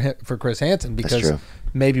wasn't for Chris Hansen because true.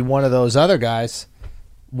 maybe one of those other guys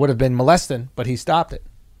would have been molesting, but he stopped it.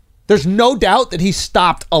 There's no doubt that he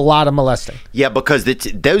stopped a lot of molesting. Yeah, because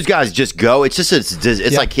those guys just go. It's just,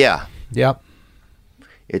 it's like, yeah. Yep.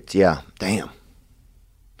 Damn.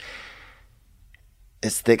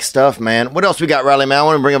 It's thick stuff, man. What else we got, Riley, man? I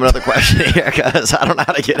want to bring up another question here because I don't know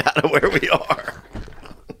how to get out of where we are.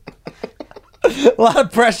 A lot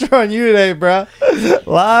of pressure on you today, bro. A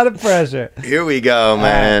lot of pressure. Here we go,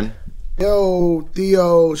 man. Yo,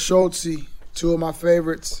 Theo, Schultz, two of my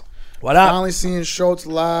favorites. What up? Finally seeing Schultz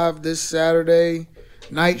live this Saturday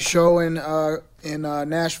night show in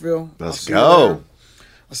Nashville. Let's go.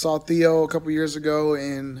 I saw Theo a couple years ago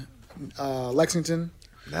in Lexington.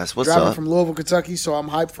 That's what's driving up. from Louisville, Kentucky, so I'm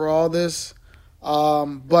hyped for all this.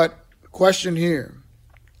 But question here.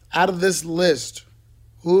 Out of this list,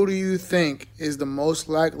 who do you think is the most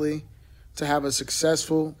likely to have a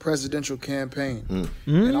successful presidential campaign?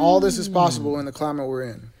 And all this is possible in the climate we're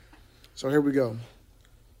in. So here we go.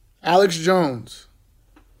 Alex Jones,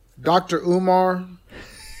 Dr. Umar,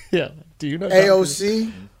 Yeah. Do you know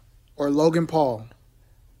AOC, or Logan Paul?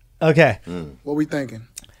 Okay. What we thinking?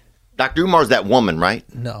 Dr. Umar's that woman, right?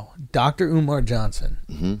 No. Dr. Umar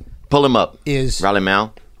Johnson Pull him up. is Riley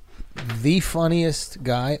Mal. the funniest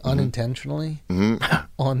guy unintentionally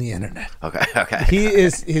on the internet. Okay.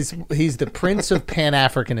 He's the prince of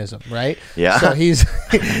Pan-Africanism, right? Yeah. So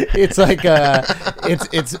it's like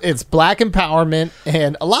it's black empowerment,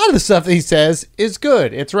 and a lot of the stuff that he says is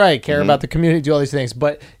good. It's right, care about the community, do all these things,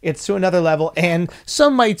 but it's to another level. And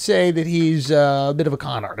some might say that he's a bit of a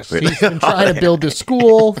con artist. He's been trying to build a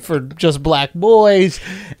school for just black boys,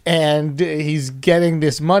 and he's getting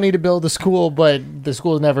this money to build the school, but the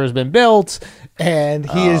school never has been built. And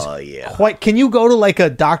he is quite. Can you go to like a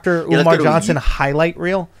Dr. let's Umar go to Johnson highlight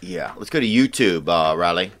reel? Yeah. Let's go to YouTube,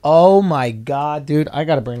 Riley. Oh my God, dude! I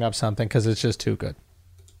got to bring up something because it's just too good.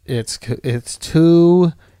 It's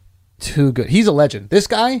too good. He's a legend. This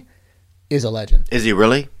guy is a legend. Is he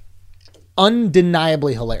really?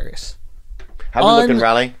 Undeniably hilarious. How we looking,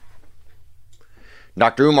 Riley?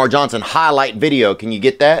 Dr. Umar Johnson highlight video. Can you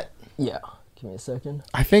get that? Yeah. Give me a second.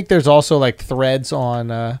 I think there's also like threads on.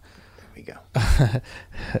 There we go.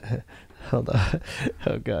 Hold on.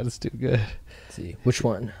 Oh God, it's too good. Let's see. Which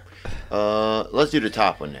one? Let's do the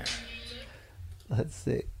top one there. Let's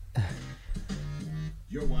see.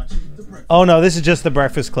 Oh no, this is just the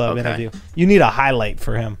Breakfast Club Okay. interview. You need a highlight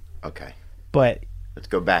for him, Okay. but Let's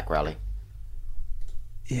go back, Riley.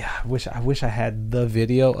 yeah, I wish I had the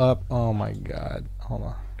video up. Oh my God, hold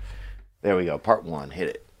on. There we go. Part 1. Hit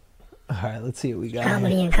it. All right, let's see what we got.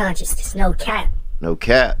 Comedy and consciousness, no cap. No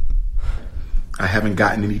cap. I haven't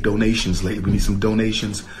gotten any donations lately. We need some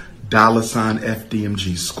donations. $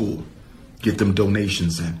 FDMG School. Get them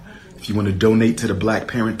donations in. If you want to donate to the Black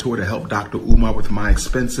Parent Tour to help Dr. Umar with my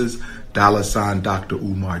expenses, $ Dr.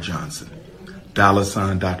 Umar Johnson.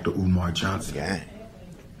 $ Dr. Umar Johnson. Yeah.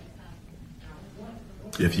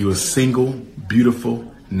 If you're a single,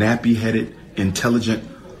 beautiful, nappy-headed, intelligent,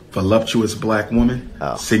 voluptuous black woman,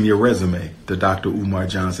 send your resume to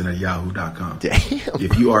drumarjohnson@yahoo.com. Damn.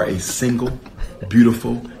 If you are a single,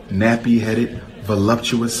 beautiful, nappy-headed,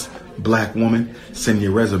 voluptuous black woman, send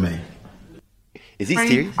your resume. Is he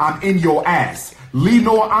serious? I'm in your ass.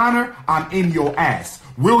 Lenore Honor, I'm in your ass.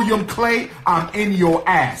 William Clay, I'm in your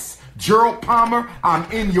ass. Gerald Palmer, I'm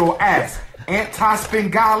in your ass. Anti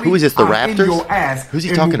Spengali, Who is this, the I'm Raptors? in your ass. Who's he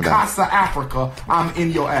in talking about? Mukasa, Africa, I'm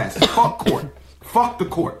in your ass. Fuck court. Fuck the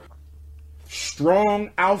court.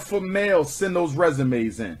 Strong alpha male, send those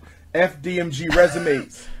resumes in. FDMG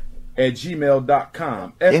resumes at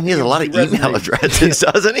gmail.com. Damn, he has a lot of email addresses,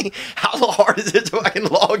 doesn't he? How hard is it to fucking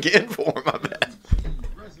log in for him, I bet?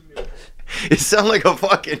 It sounds like a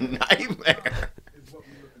fucking nightmare.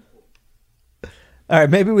 All right,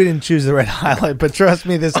 maybe we didn't choose the right highlight, but trust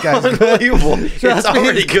me, this guy's good. Unbelievable. Trust It's me,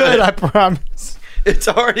 already it's good. I promise. It's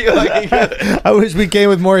already fucking good. I wish we came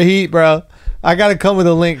with more heat, bro. I got to come with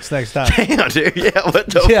the links next time. Damn, dude. Yeah, what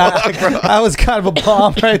the Yeah, fuck, bro? I was kind of a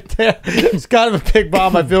bomb right there. It's kind of a big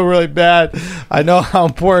bomb. I feel really bad. I know how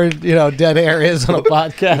important, dead air is on a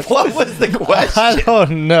podcast. What was the question? I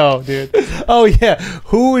don't know, dude. Oh, yeah.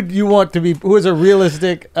 Who would you want to be? Who is a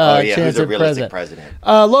realistic chance who's a at realistic president?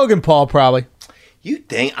 president? Logan Paul, probably. You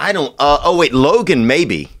think? I don't. Oh, wait, Logan,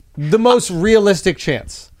 maybe. The most realistic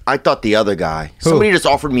chance. I thought the other guy. Who? Somebody just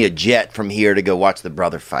offered me a jet from here to go watch the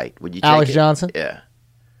brother fight. Would you take Alex it? Johnson? Yeah.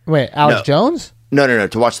 Wait, Alex No. Jones? No,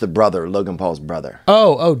 to watch the brother, Logan Paul's brother.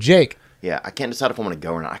 Oh, Jake. Yeah, I can't decide if I want to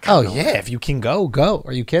go or not. I Oh, kinda don't. yeah. If you can go, go.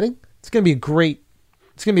 Are you kidding? It's gonna be a great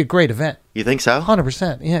event. You think so?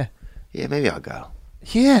 100%. Yeah. Yeah, maybe I'll go.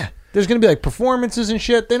 Yeah. There's gonna be like performances and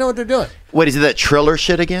shit. They know what they're doing. Wait, is it that Triller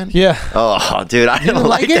shit again? Yeah. Oh, dude, I didn't don't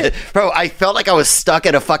like like it. Bro, I felt like I was stuck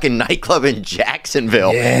at a fucking nightclub in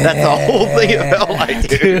Jacksonville. That's the whole thing it felt like,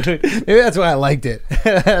 dude. Maybe that's why I liked it.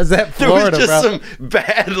 Is that There Florida, was just bro? some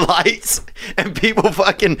bad lights, and people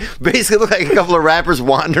fucking basically looked like a couple of rappers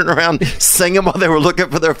wandering around singing while they were looking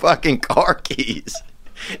for their fucking car keys.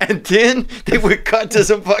 And then they would cut to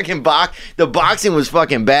some fucking box. The boxing was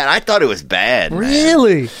fucking bad. I thought it was bad. Man.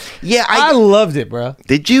 Really? Yeah, I loved it, bro.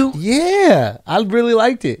 Did you? Yeah, I really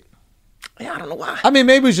liked it. Yeah, I don't know why. I mean,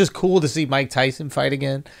 maybe it was just cool to see Mike Tyson fight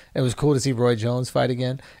again. It was cool to see Roy Jones fight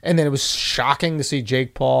again. And then it was shocking to see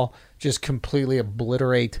Jake Paul just completely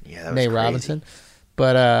obliterate that was Nate crazy. Robinson.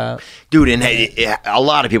 But, Dude, and a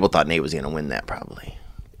lot of people thought Nate was going to win that probably.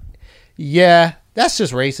 yeah, that's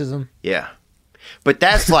just racism. Yeah. But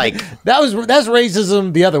that's like... That's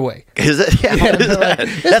racism the other way. Is it? Yeah, what is they're that? like,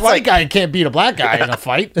 this That's white like... guy can't beat a black guy in a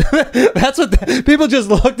fight. That's what people just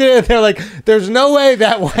looked at it and they're like, there's no way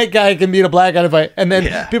that white guy can beat a black guy in a fight. And then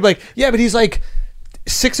people are like, yeah, but he's like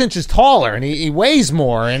 6 inches taller and he weighs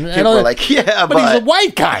more. And People all are that. like, yeah, but he's a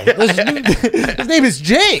white guy. His name is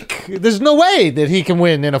Jake. There's no way that he can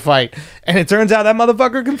win in a fight. And it turns out that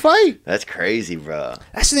motherfucker can fight. That's crazy, bro.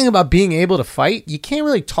 That's the thing about being able to fight. You can't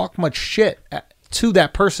really talk much shit to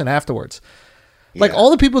that person afterwards. Like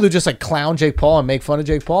all the people who just like clown Jake Paul and make fun of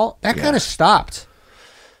Jake Paul, that kind of stopped.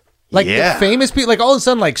 Like the famous people, like all of a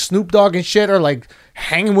sudden, like Snoop Dogg and shit are like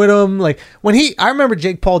hanging with him. Like I remember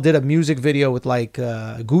Jake Paul did a music video with like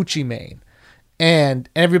Gucci Mane, and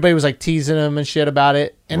everybody was like teasing him and shit about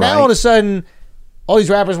it. And now all of a sudden, all these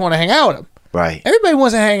rappers want to hang out with him. Right. Everybody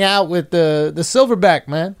wants to hang out with the silverback,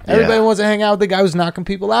 man. Everybody wants to hang out with the guy who's knocking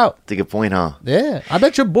people out. That's a good point, huh? Yeah. I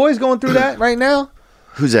bet your boy's going through that right now.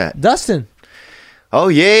 Who's that? Dustin. Oh,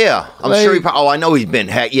 yeah. I'm Like- sure I know he's been...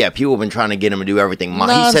 Yeah, people have been trying to get him to do everything. He said...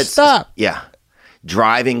 Non-stop. Yeah.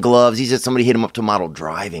 driving gloves. He said somebody hit him up to model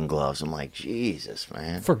driving gloves. I'm like, Jesus,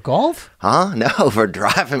 man. For golf? Huh? No, for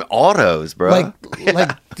driving autos, bro. Like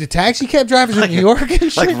the taxi cab drivers in New York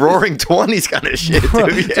and shit? Like Roaring 20s kind of shit, Bro,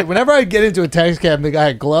 dude. Yeah. dude, whenever I get into a taxi cab and the guy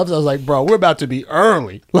had gloves, I was like, bro, we're about to be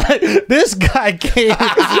early. Like, this guy came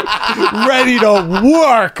ready to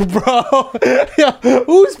work, bro. Yo,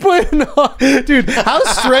 who's putting on? Dude, how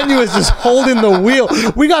strenuous is holding the wheel?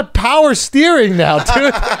 We got power steering now,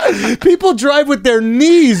 dude. People drive with their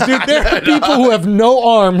knees, dude. There are people who have no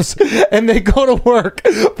arms and they go to work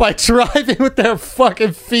by driving with their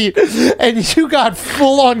fucking feet. And you got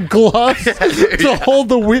full-on gloves to hold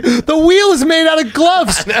the wheel. The wheel is made out of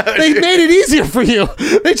gloves. They made it easier for you.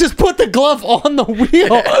 They just put the glove on the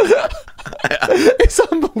wheel. It's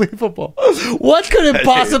unbelievable. What could it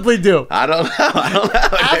possibly do? I don't know.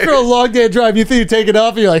 After a long day of drive, you think you take it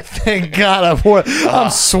off and you're like, thank God I'm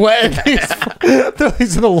sweating. Throw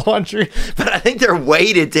these in the laundry. But I think they're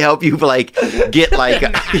weighted to help you, like, get, like...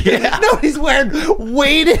 yeah. No, he's wearing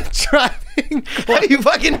weighted driving gloves. Have you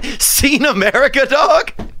fucking seen America,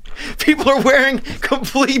 dog? People are wearing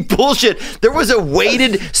complete bullshit. There was a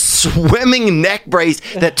weighted swimming neck brace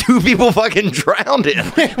that 2 people fucking drowned in.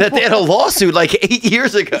 That they had a lawsuit like 8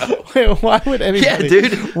 years ago. Wait, why would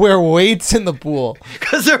anybody wear weights in the pool?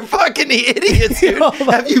 Because they're fucking idiots, dude.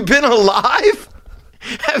 Have you been alive?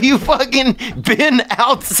 Have you fucking been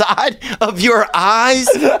outside of your eyes?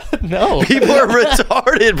 No. People are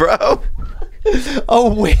retarded, bro. A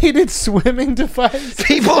weighted swimming device?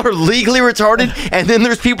 People are legally retarded, and then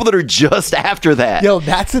there's people that are just after that. Yo,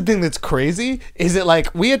 that's the thing that's crazy. Is it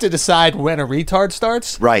like we have to decide when a retard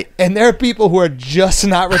starts? Right. And there are people who are just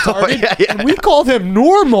not retarded, yeah. and we call them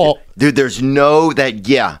normal. Dude, there's no that,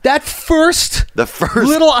 yeah. That first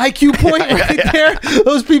little IQ point there,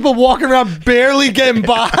 those people walking around barely getting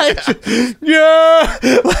by. Yeah.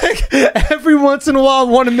 Like, every once in a while, I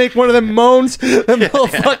want to make one of them moans, them little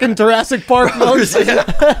fucking Jurassic Park moans.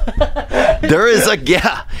 There is a,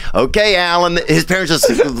 yeah. Okay, Alan, his parents just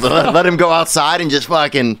let him go outside and just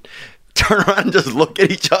fucking turn around and just look at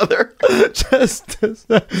each other. Just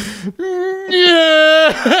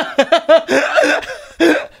yeah.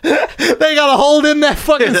 They gotta hold in that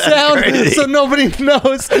fucking sound crazy. so nobody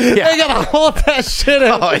knows. They gotta hold that shit in.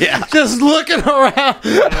 Oh, yeah. Just looking around.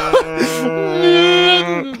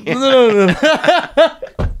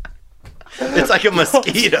 It's like a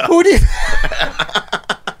mosquito. Who do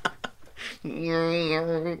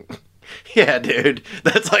you... Yeah, dude.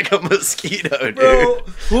 That's like a mosquito, dude.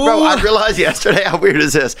 Bro, I realized yesterday, how weird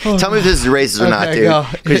is this? Tell me if this is racist or not, Okay, dude. go.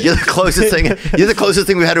 Because you're the closest thing. You're the closest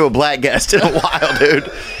thing we've had to a black guest in a while, dude.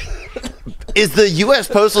 Is the U.S.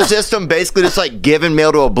 postal system basically just like giving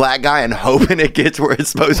mail to a black guy and hoping it gets where it's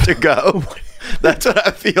supposed to go? That's what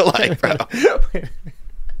I feel like, bro.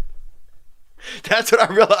 That's what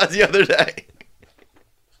I realized the other day.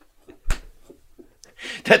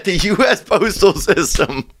 That the U.S. postal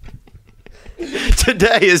system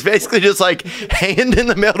today is basically just like handing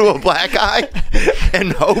the mail to a black guy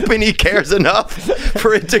and hoping he cares enough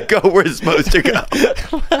for it to go where it's supposed to go.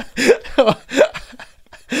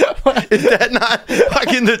 Is that not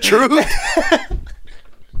fucking the truth?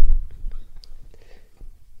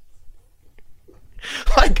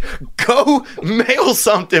 Like, go mail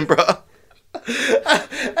something, bro.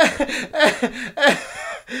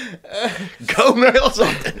 Go mail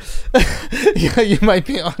something. Yeah, you might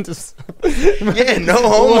be onto something. Yeah, no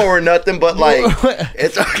homo or nothing, but like,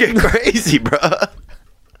 it's fucking crazy, bro.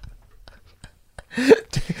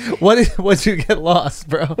 What'd you get lost,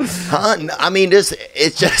 bro? Huh? I mean, it's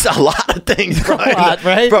just a lot of things, bro. A lot,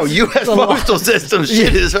 right? Bro, U.S. postal system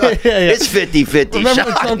shit is, it's 50-50 Remember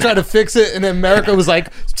when Trump tried to fix it and then America was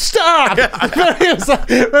like, stop! it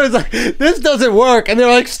was like, this doesn't work. And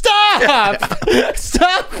they're like, stop!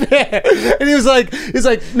 Stop it! And he was like,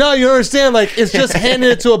 no, you don't understand. Like, it's just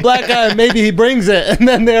handing it to a black guy and maybe he brings it. And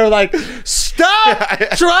then they're like, stop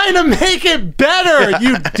trying to make it better,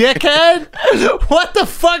 you dickhead! What the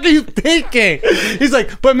fuck are you thinking? He's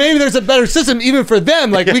like, but maybe there's a better system even for them.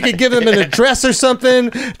 Like, we could give them an address or something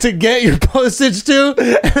to get your postage to.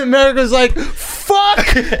 And America's like,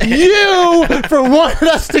 fuck you for wanting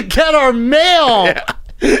us to get our mail. Yeah.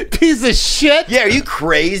 Piece of shit. Yeah, are you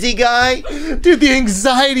crazy, guy? Dude, the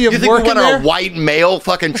anxiety of you think working we want there? our white male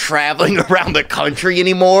fucking traveling around the country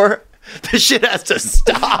anymore? This shit has to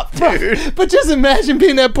stop, dude. But just imagine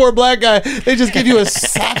being that poor black guy. They just give you a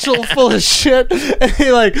satchel full of shit, and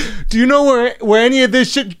they're like, "Do you know where any of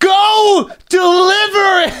this shit? Go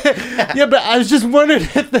deliver it." Yeah, but I was just wondering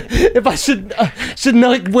if I should know,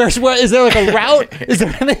 like, where is there like a route? Is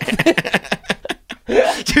there anything?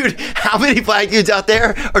 Dude, how many black dudes out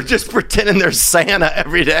there are just pretending they're Santa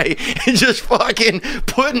every day and just fucking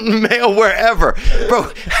putting mail wherever?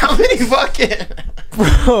 Bro, how many fucking...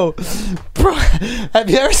 Bro, have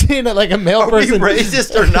you ever seen like a mail person? Are we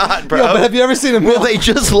racist or not, bro? Yo, but have you ever seen a mail... Will they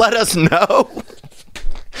just let us know?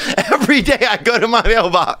 Every day I go to my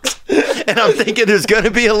mailbox and I'm thinking there's going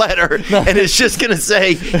to be a letter and it's just going to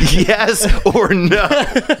say yes or no.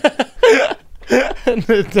 But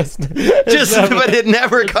it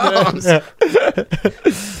never comes.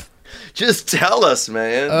 Just tell us,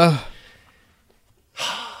 man. That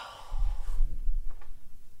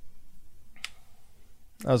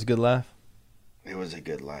was a good laugh. It was a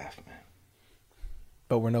good laugh, man.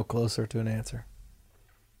 But we're no closer to an answer.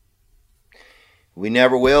 We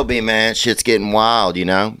never will be, man. Shit's getting wild, you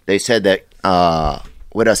know? They said that,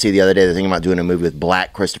 what did I see the other day? They're thinking about doing a movie with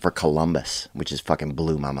Black Christopher Columbus, which is fucking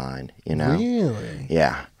blew my mind, you know? Really?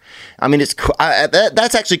 Yeah. I mean, it's cool.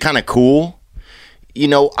 That's actually kind of cool. You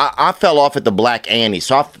know, I fell off at the Black Annie,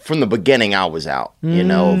 so from the beginning I was out, you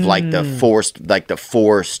know, of like the forced,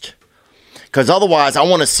 because otherwise I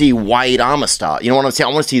want to see white Amistad. You know what I'm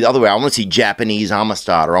saying? I want to see the other way. I want to see Japanese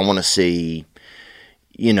Amistad, or I want to see...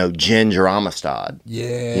 you know, Ginger Amistad.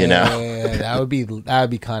 Yeah. You know? that would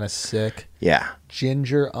be kind of sick. Yeah.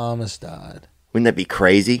 Ginger Amistad. Wouldn't that be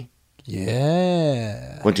crazy?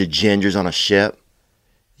 Yeah. Bunch of gingers on a ship.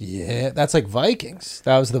 Yeah. That's like Vikings.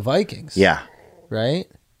 That was the Vikings. Yeah. Right?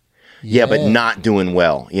 Yeah, but not doing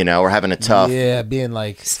well, you know, or having a tough... Yeah, being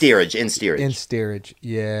like... In steerage. In steerage,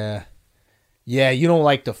 yeah. Yeah, you don't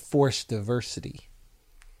like the forced diversity.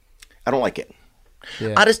 I don't like it.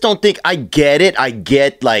 Yeah. I just don't think I get it. I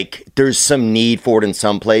get like there's some need for it in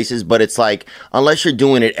some places, but it's like unless you're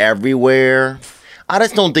doing it everywhere, I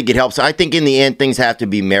just don't think it helps. I think in the end things have to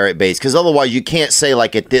be merit based, because otherwise you can't say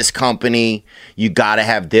like at this company you got to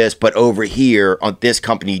have this, but over here on this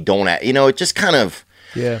company you don't have. You know, it just kind of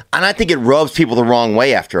Yeah. And I think it rubs people the wrong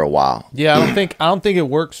way after a while. Yeah, I don't think it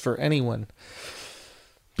works for anyone,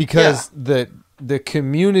 because the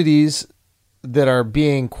communities that are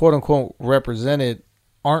being quote unquote represented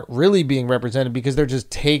aren't really being represented, because they're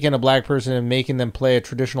just taking a black person and making them play a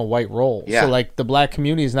traditional white role. Yeah. So like the black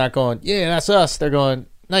community is not going, yeah, that's us. They're going,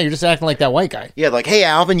 no, you're just acting like that white guy. Yeah, like, hey,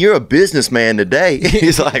 Alvin, you're a businessman today.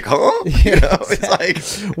 He's like, huh? You know,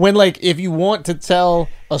 it's like when like if you want to tell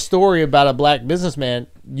a story about a black businessman,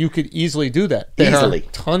 you could easily do that. There are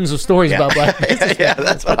tons of stories about black businessmen. Yeah,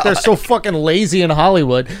 that's what but they're so fucking lazy in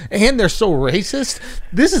Hollywood, and they're so racist.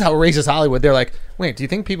 This is how racist Hollywood. They're like, wait, do you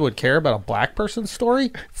think people would care about a black person's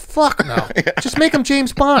story? Fuck no. Just make them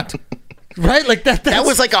James Bond. Right? Like that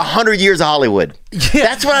was like 100 years of Hollywood. Yeah.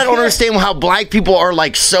 That's what I don't understand, how black people are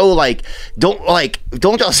like don't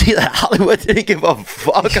y'all see that Hollywood didn't give a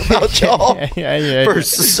fuck about y'all for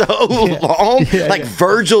so long? Like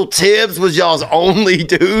Virgil Tibbs was y'all's only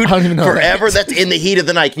dude I don't even know forever. that. That's In the Heat of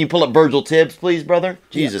the Night. Can you pull up Virgil Tibbs, please, brother?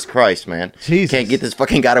 Jesus Christ, man. Jesus. Can't get this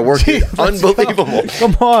fucking guy to work. Unbelievable.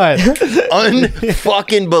 Come on.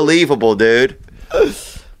 Unfucking believable, dude.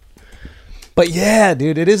 But yeah,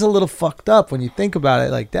 dude, it is a little fucked up when you think about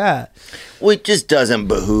it like that. Well, it just doesn't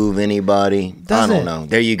behoove anybody. I don't know.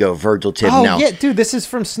 There you go, Virgil Tibbs. Oh, now, yeah, dude, this is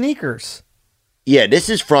from Sneakers. Yeah, this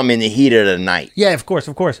is from In the Heat of the Night. Yeah, of course.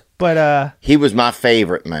 But he was my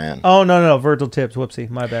favorite, man. Oh, no, Virgil Tibbs. Whoopsie,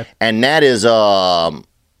 my bad. And that is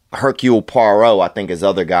Hercule Poirot, I think, is the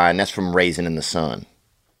other guy, and that's from Raisin in the Sun.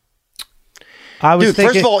 Dude,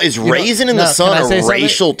 first of all, is Raisin in the Sun a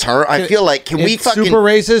racial term? I feel like, can we fucking... super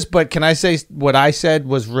racist, but can I say what I said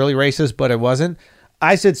was really racist, but it wasn't?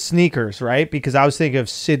 I said Sneakers, right? Because I was thinking of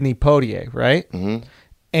Sidney Poitier, right? Mm-hmm.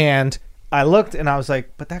 And I looked and I was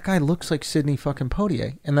like, but that guy looks like Sidney fucking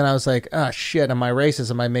Poitier. And then I was like, ah, shit, am I racist?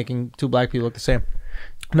 Am I making two black people look the same?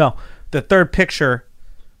 No. The third picture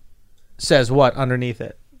says what underneath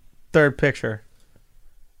it? Third picture.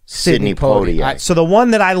 Sidney Poitier. So the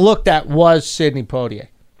one that I looked at was Sidney Poitier.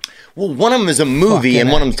 Well, one of them is a movie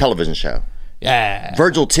and one of them is a television show. Yeah.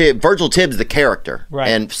 Virgil Tibbs, the character. Right.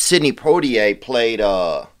 And Sidney Poitier played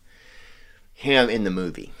him in the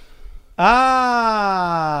movie.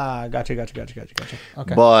 Ah, gotcha.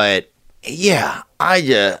 Okay. But, yeah,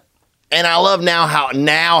 and I love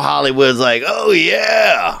how Hollywood's like, oh,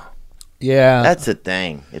 yeah. Yeah. That's the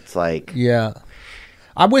thing. It's like... Yeah.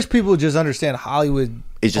 I wish people would just understand Hollywood...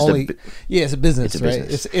 It's just it's a business, it's a right?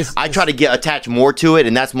 business. I try to attach more to it,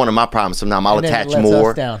 and that's one of my problems. Sometimes I'll attach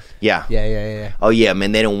more. Yeah. Oh yeah,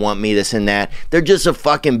 man, they don't want me this and that. They're just a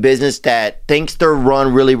fucking business that thinks they're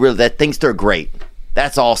run really, really, that thinks they're great.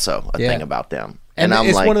 That's also a thing about them. And I'm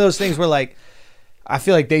it's like, one of those things where like I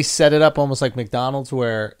feel like they set it up almost like McDonald's,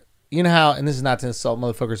 where you know how, and this is not to insult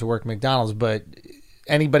motherfuckers who work at McDonald's, but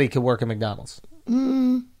anybody could work at McDonald's.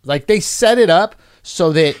 Like they set it up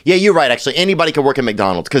so that Yeah, you're right. Actually, anybody can work at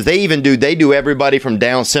McDonald's because they do everybody from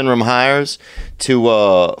Down syndrome hires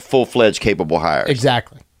to full-fledged capable hires.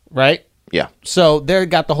 exactly right. Yeah. So they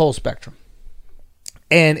got the whole spectrum,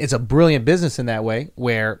 and it's a brilliant business in that way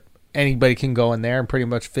where anybody can go in there and pretty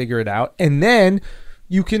much figure it out, and then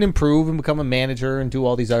you can improve and become a manager and do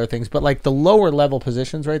all these other things. But like the lower level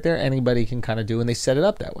positions right there, anybody can kind of do, and they set it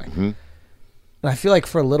up that way. And I feel like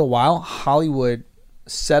for a little while, Hollywood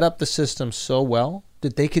set up the system so well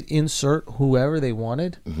that they could insert whoever they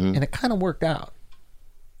wanted, and it kind of worked out,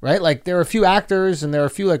 right? Like there were a few actors and there were a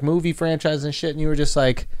few like movie franchises and shit, and you were just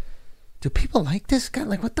like, do people like this guy?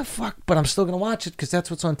 Like, what the fuck? But I'm still gonna watch it because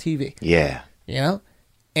that's what's on TV. Yeah. You know?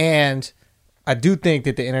 And I do think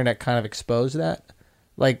that the internet kind of exposed that.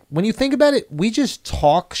 Like, when you think about it, we just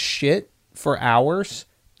talk shit for hours,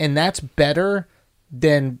 and that's better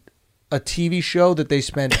than a TV show that they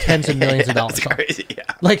spend tens of millions of dollars on. Crazy, yeah.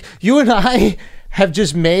 Like, you and I have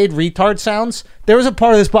just made retard sounds. There was a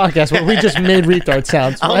part of this podcast where we just made retard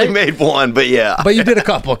sounds. I right? only made one, but yeah. But you did a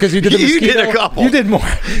couple because you did the You mosquito. did a couple. You did more.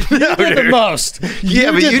 You did the dude. most.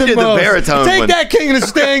 Yeah, but you did the most. baritone Take one. that, King of the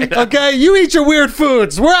Sting. Okay, you eat your weird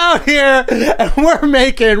foods. We're out here and we're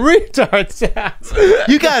making retard sounds.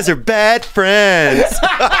 You guys are bad friends.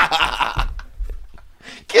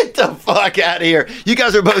 Get the fuck out of here. You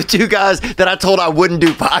guys are both two guys that I told I wouldn't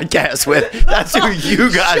do podcasts with. That's who you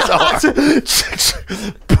guys are.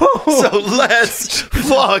 So let's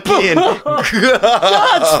fucking go.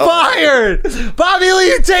 Shots fired. Bobby Lee,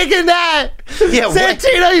 you taking that? Yeah, what?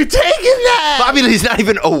 Santino, you taking that? Bobby Lee's not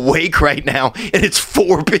even awake right now, and it's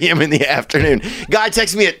 4 p.m. in the afternoon. Guy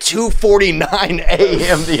texted me at 2:49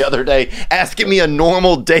 a.m. the other day, asking me a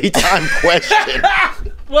normal daytime question.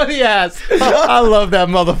 What he asked? I love that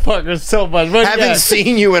motherfucker so much. What he Haven't asked?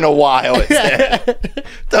 seen you in a while, it said.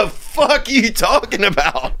 The fuck are you talking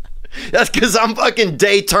about? That's because I'm fucking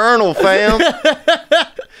Dayternal, fam.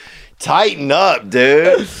 Tighten up,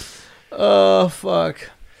 dude. Oh, fuck.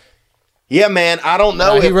 Yeah, man, I don't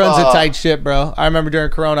know He if... runs a tight ship, bro. I remember during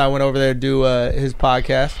Corona, I went over there to do his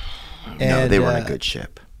podcast. No, they run a good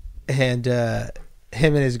ship. And him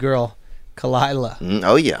and his girl, Kalila.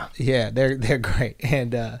 Oh, yeah. Yeah, they're great.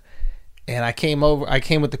 And I came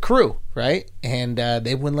with the crew, right? And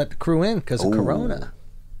they wouldn't let the crew in because of Corona.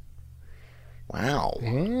 Wow.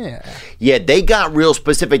 Yeah. Yeah, they got real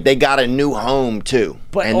specific. They got a new home, too.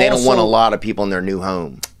 But and they don't want a also- lot of people in their new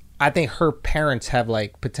home. I think her parents have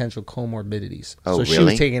like potential comorbidities. Oh, so she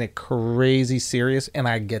really? was taking it crazy serious, and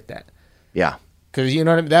I get that. Yeah. Because you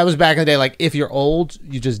know what I mean? That was back in the day. Like, if you're old,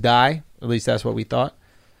 you just die. At least that's what we thought.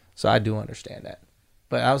 So I do understand that.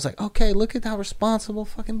 But I was like, okay, look at how responsible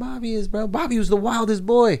fucking Bobby is, bro. Bobby was the wildest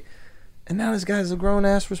boy. And now this guy's a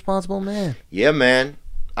grown-ass responsible man. Yeah, man.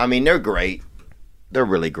 I mean, they're great. They're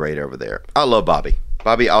really great over there. I love Bobby.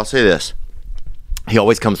 Bobby, I'll say this. He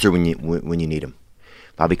always comes through when you need him.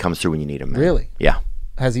 Bobby comes through when you need him, man. Really? Yeah.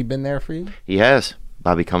 Has he been there for you? He has.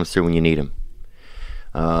 Bobby comes through when you need him.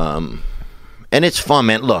 And it's fun,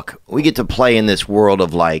 man. Look, we get to play in this world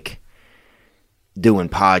of, like, doing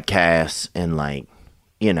podcasts and, like,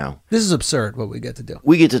 you know. This is absurd what we get to do.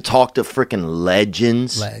 We get to talk to freaking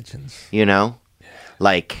legends. Legends. You know?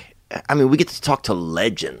 Like, I mean, we get to talk to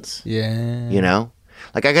legends. Yeah. You know?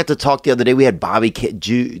 Like, I got to talk the other day. We had Bobby Kennedy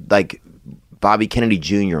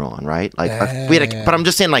Jr. on, right? Like, but I'm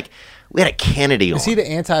just saying, like, we had a Kennedy on. Is he the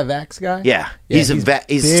anti-vax guy? Yeah. He's big.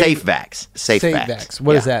 safe vax. Safe vax.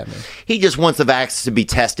 What does that mean? He just wants the vax to be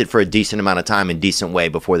tested for a decent amount of time in decent way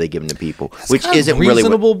before they give them to people, which Kind of isn't really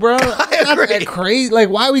reasonable, bro. I Not agree. that crazy. Like,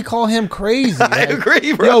 why we call him crazy? I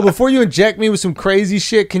agree, bro. Yo, before you inject me with some crazy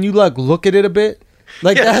shit, can you like look at it a bit?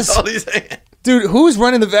 Like Yeah, that's all he's saying. dude. Who's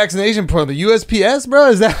running the vaccination program? The USPS, bro?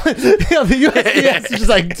 Is that yeah, the USPS is just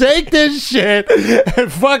like take this shit and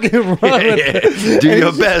fucking run with it. Do And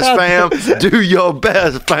your he's just best, out fam. there- Do your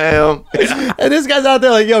best, fam. And this guy's out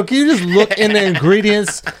there like, yo, can you just look in the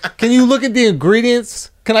ingredients? Can you look at the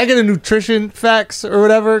ingredients? Can I get a nutrition facts or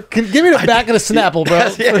whatever? Give me the back of the Snapple, bro.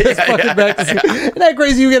 For this fucking vaccine. Isn't that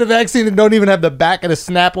crazy? You get a vaccine and don't even have the back of the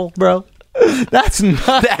Snapple, bro. That's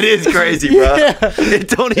not. That is crazy, bro. Yeah. It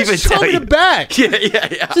don't even Just show tell me you. the back.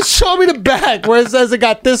 Yeah. Just show me the back where it says it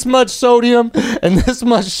got this much sodium and this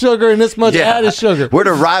much sugar and this much added sugar. Where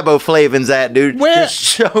the riboflavins at, dude? Where? Just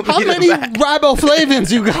show me How the many back.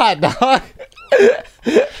 riboflavins you got, dog?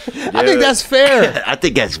 I think that's fair. I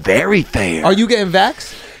think that's very fair. Are you getting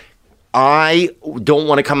vaxxed? I don't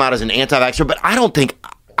want to come out as an anti-vaxxer, but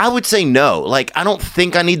I would say no. Like, I don't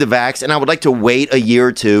think I need the vax, and I would like to wait a year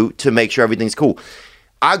or two to make sure everything's cool.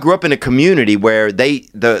 I grew up in a community where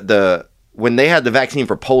when they had the vaccine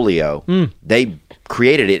for polio, they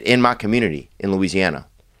created it in my community in Louisiana.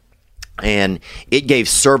 And it gave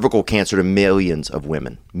cervical cancer to millions of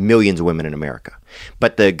women in America.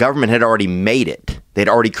 But the government had already made it. They'd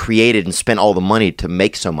already created and spent all the money to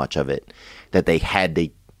make so much of it that they had to,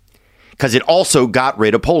 because it also got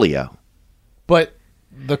rid of polio. But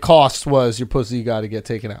the cost was your pussy got to get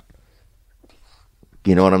taken out.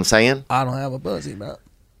 You know what I'm saying? I don't have a pussy, man.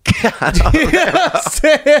 I'm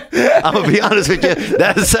going to be honest with you.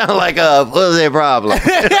 That sounds like a pussy problem.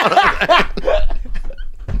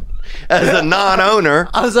 As a non-owner.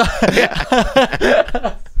 I was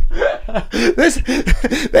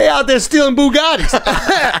they out there stealing Bugattis.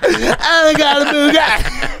 I got a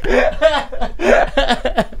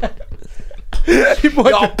Bugatti.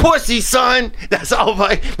 Y'all pussy, son. That's all.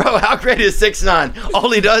 Like, bro, how great is 6ix9ine?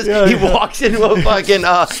 All he does, he walks into a fucking,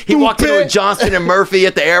 he walks into a Johnston and Murphy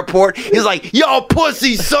at the airport. He's like, y'all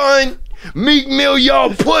pussy, son. Meek Mill,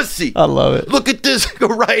 y'all pussy. I love it. Look at this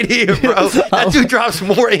right here, bro. That dude drops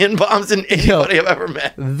more N-bombs than anybody I've ever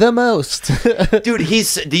met. The most. Dude, do you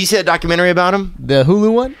see a documentary about him? The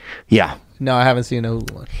Hulu one? Yeah. No, I haven't seen the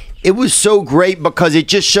Hulu one. It was so great because it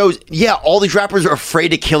just shows, all these rappers are afraid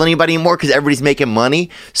to kill anybody anymore because everybody's making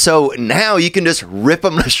money. So now you can just rip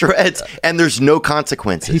them to shreds and there's no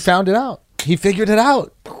consequences. He found it out. He figured it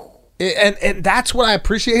out. And that's what I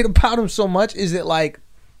appreciate about him so much is that, like,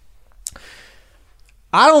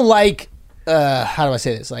 I don't like, how do I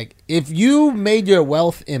say this? Like, if you made your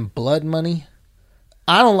wealth in blood money,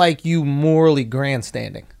 I don't like you morally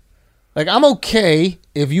grandstanding. Like, I'm okay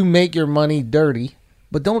if you make your money dirty,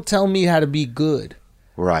 but don't tell me how to be good.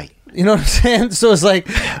 Right. You know what I'm saying? So it's like,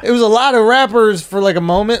 it was a lot of rappers for like a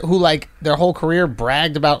moment who like their whole career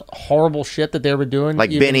bragged about horrible shit that they were doing. Like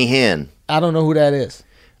Benny Hinn. I don't know who that is.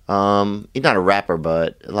 He's not a rapper,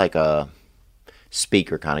 but like a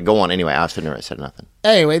speaker kind of. Go on anyway. I said nothing.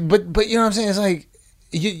 Anyway, but you know what I'm saying? It's like,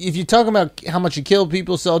 if you're talking about how much you kill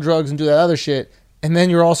people, sell drugs, and do that other shit, and then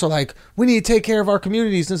you're also like, we need to take care of our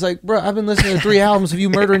communities. And it's like, bro, I've been listening to 3 albums of you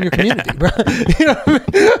murdering your community, bro. You know what I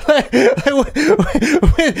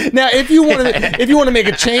mean? Now, if you want to make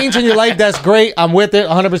a change in your life, that's great. I'm with it,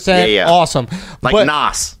 100%. Yeah. Awesome. Like but,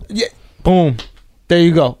 Nas. Yeah. Boom. There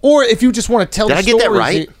you go. Or if you just want to tell Did the I stories. get that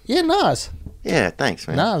right? Yeah, Nas. Yeah, thanks,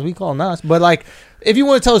 man. Nas, we call Nas. But like, if you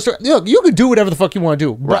want to tell a story, look, you can do whatever the fuck you want to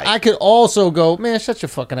do. But Right. I could also go, man, shut your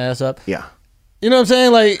fucking ass up. Yeah. You know what I'm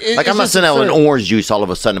saying? Like I'm not selling orange juice all of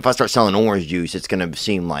a sudden. If I start selling orange juice, it's going to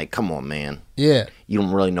seem like, come on, man. Yeah. You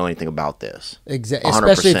don't really know anything about this. Exactly.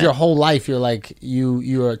 Especially if your whole life you're like,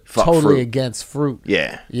 you are totally fruit. against fruit.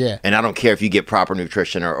 Yeah. Yeah. And I don't care if you get proper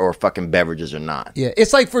nutrition or fucking beverages or not. Yeah.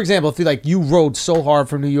 It's like, for example, if you rode so hard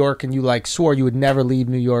from New York and you like swore you would never leave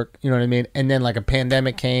New York, you know what I mean? And then like a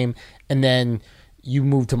pandemic came and then you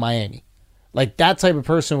moved to Miami. Like that type of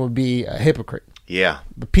person would be a hypocrite. Yeah.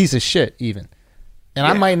 A piece of shit even. And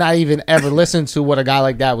I might not even ever listen to what a guy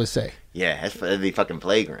like that would say. Yeah, that'd be fucking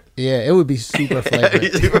flagrant. Yeah, it would be super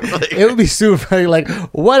flagrant. It would be super flagrant. Like,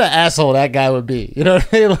 what an asshole that guy would be. You know what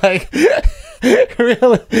I mean? Like,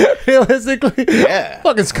 realistically,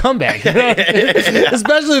 fucking scumbag. You know what I mean?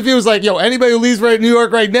 Especially if he was like, yo, anybody who leaves New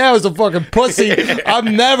York right now is a fucking pussy.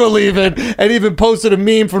 I'm never leaving. And even posted a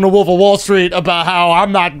meme from the Wolf of Wall Street about how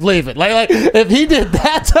I'm not leaving. Like if he did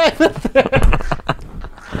that type of thing.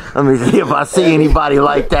 Let me see if I see anybody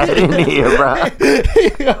like that in here, bro.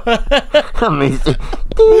 Let me see.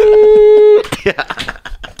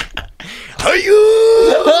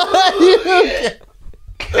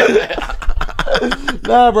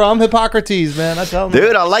 Nah, bro, I'm Hippocrates, man. I tell them.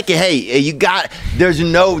 Dude, I like it. Hey,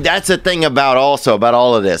 that's the thing about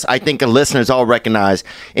all of this. I think the listeners all recognize,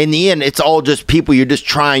 in the end, it's all just people. You're just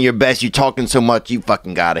trying your best. You're talking so much, you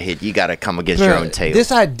fucking gotta hit. You gotta come against your own tail.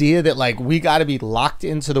 This idea that, like, we gotta be locked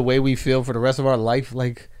into the way we feel for the rest of our life,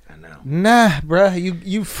 like, I know. Nah, bro,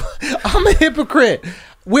 I'm a hypocrite.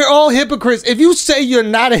 We're all hypocrites. If you say you're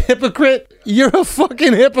not a hypocrite, you're a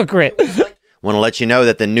fucking hypocrite. Want to let you know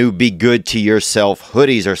that the new Be Good to Yourself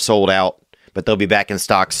hoodies are sold out, but they'll be back in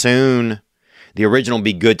stock soon. The original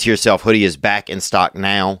Be Good to Yourself hoodie is back in stock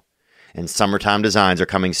now, and summertime designs are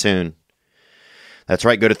coming soon. That's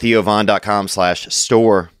right. Go to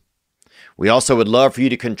theovon.com/store. We also would love for you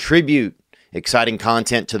to contribute exciting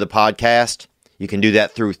content to the podcast. You can do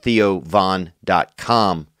that through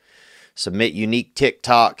theovon.com. Submit unique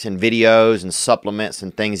TikToks and videos and supplements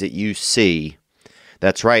and things that you see.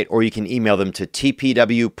 That's right. Or you can email them to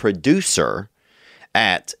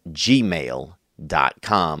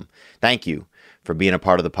tpwproducer@gmail.com. Thank you for being a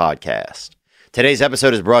part of the podcast. Today's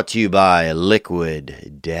episode is brought to you by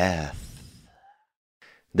Liquid Death.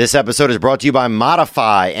 This episode is brought to you by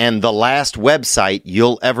Modify and the last website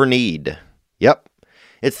you'll ever need. Yep.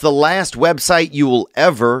 It's the last website you will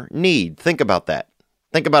ever need. Think about that.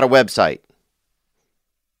 Think about a website.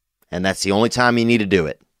 And that's the only time you need to do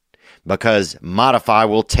it. Because Modify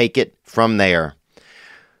will take it from there.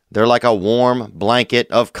 They're like a warm blanket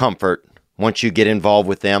of comfort once you get involved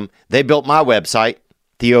with them. They built my website,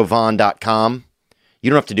 theovon.com. You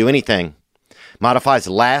don't have to do anything. Modify's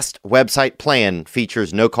last website plan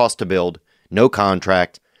features no cost to build, no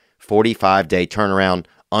contract, 45-day turnaround,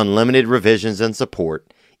 unlimited revisions and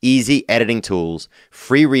support, easy editing tools,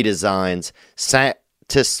 free redesigns,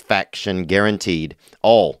 satisfaction guaranteed,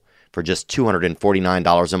 all for just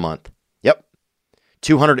 $249 a month. Yep,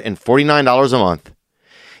 $249 a month.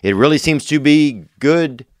 It really seems to be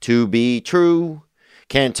good to be true.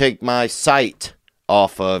 Can't take my sight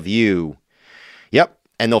off of you. Yep.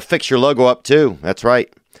 And they'll fix your logo up too. That's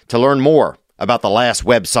right. To learn more about the last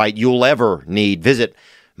website you'll ever need, visit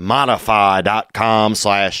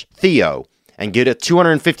modify.com/Theo and get a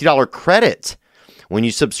 $250 credit when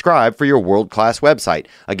you subscribe for your world-class website.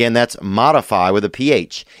 Again, that's Modify with a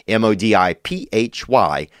PH,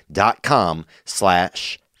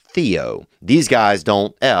 modiphy.com/Theo. These guys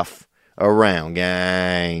don't F around,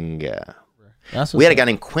 gang. We had a guy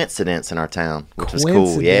named Coincidence in our town, which was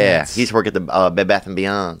cool. Yeah, he used to work at the Bed Bath &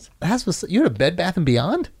 Beyonds. You had a Bed Bath &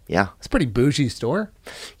 Beyond? Yeah. It's a pretty bougie store.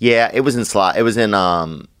 Yeah, it was in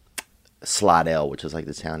Slidell, which is like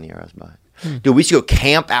the town near us by. Dude, we used to go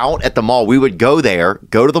camp out at the mall. We would go there,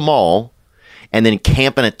 go to the mall, and then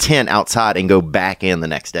camp in a tent outside and go back in the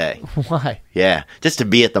next day. Why? Yeah, just to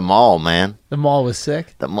be at the mall, man. The mall was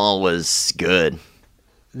sick? The mall was good.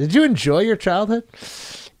 Did you enjoy your childhood?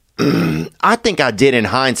 I think I did in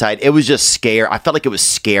hindsight. It was just scary. I felt like it was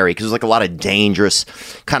scary because it was like a lot of dangerous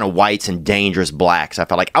kind of whites and dangerous blacks. I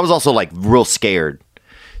felt like I was also like real scared.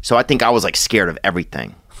 So I think I was like scared of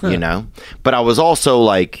everything, you know? But I was also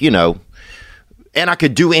like, you know, and I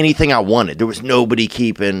could do anything I wanted. There was nobody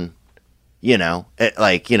keeping, you know,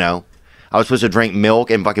 like, you know, I was supposed to drink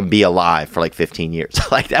milk and fucking be alive for like 15 years.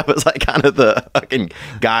 Like that was like kind of the fucking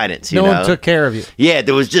guidance, you know? No one took care of you. Yeah,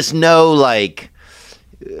 there was just no like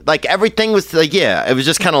everything was like, yeah, it was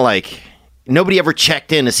just kind of like nobody ever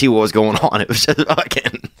checked in to see what was going on. It was just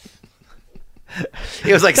fucking,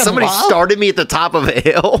 it was like somebody started me at the top of a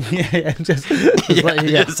hill. Yeah,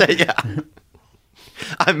 yeah.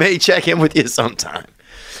 I may check in with you sometime.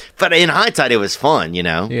 But in hindsight, it was fun, you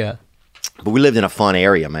know? Yeah. But we lived in a fun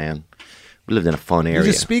area, man. We lived in a fun area. You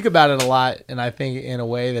just speak about it a lot, and I think in a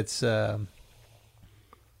way that's, I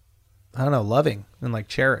don't know, loving and like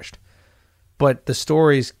cherished. But the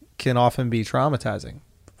stories can often be traumatizing.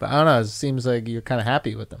 But I don't know. It seems like you're kind of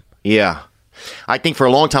happy with them. Yeah. I think for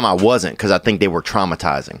a long time I wasn't because I think they were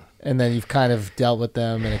traumatizing. And then you've kind of dealt with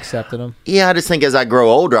them and accepted them. Yeah, I just think as I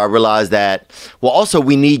grow older, I realize that, well, also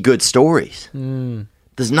we need good stories.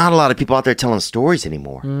 There's not a lot of people out there telling stories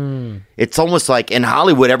anymore. It's almost like in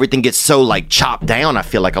Hollywood, everything gets so like chopped down, I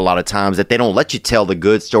feel like a lot of times, that they don't let you tell the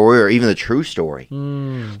good story or even the true story.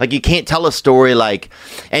 Like you can't tell a story like,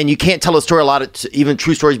 and you can't tell a story a lot of even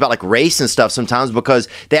true stories about like race and stuff sometimes because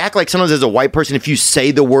they act like sometimes as a white person, if you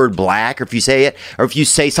say the word black or if you say it, or if you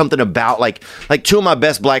say something about like two of my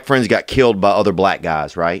best black friends got killed by other black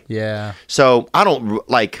guys, right? Yeah. So I don't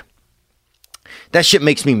like, that shit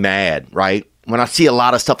makes me mad, right? When I see a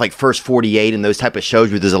lot of stuff like First 48 and those type of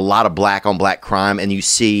shows where there's a lot of black on black crime and you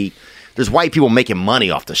see there's white people making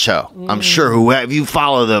money off the show. I'm sure if you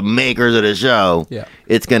follow the makers of the show,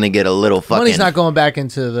 it's going to get a little fucking... Money's not going back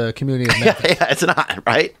into the community of Memphis. Yeah, it's not,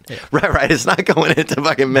 right? Yeah. Right. It's not going into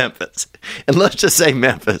fucking Memphis. And let's just say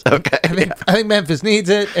Memphis, okay? I think Memphis needs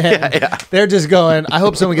it. And they're just going, I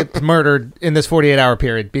hope someone gets murdered in this 48-hour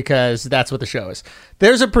period because that's what the show is.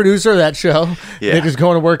 There's a producer of that show. Yeah. They're just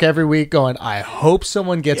going to work every week going, I hope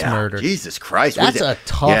someone gets murdered. Jesus Christ. That's a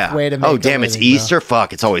tough way to make damn, it's Easter? Bro.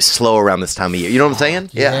 Fuck, it's always slow around this time of year. You know what I'm saying?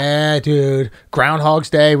 Yeah, dude. Groundhog's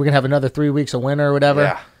Day. We're going to have another 3 weeks of winter or whatever.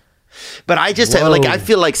 Yeah. But I just, like, I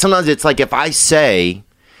feel like sometimes it's like if I say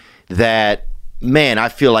that, man, I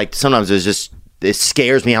feel like sometimes there's just, it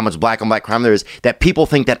scares me how much black on black crime there is, that people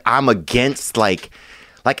think that I'm against, like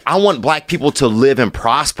I want black people to live and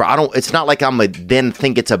prosper. It's not like then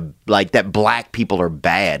think it's like that black people are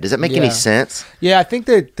bad. Does that make any sense? Yeah, I think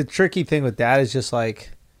that the tricky thing with that is just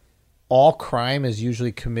like all crime is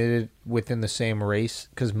usually committed within the same race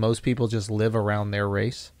because most people just live around their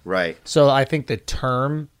race. Right. So I think the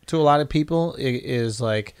term to a lot of people is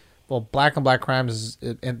like, well, black on black crimes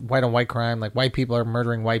and white on white crime, like white people are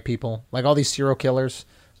murdering white people. Like all these serial killers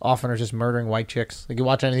often are just murdering white chicks. Like you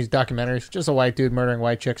watch any of these documentaries, just a white dude murdering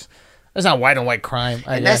white chicks. That's not white on white crime.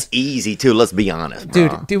 And that's easy too. Let's be honest, bro.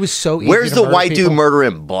 Dude, it was so easy. Where's to the murder white people. dude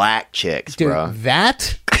murdering black chicks, Dude, bro?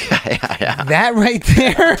 that right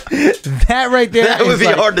there, That would is be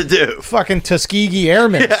like hard to do. Fucking Tuskegee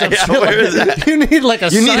Airmen. some shit where like is that? You need like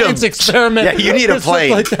a science experiment. Yeah, you need a or something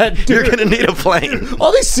plane. like that, dude. You're gonna need a plane.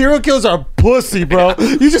 All these serial killers are pussy, bro.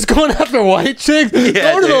 You just going after white chicks? Yeah,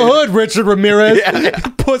 Go to the dude. hood, Richard Ramirez.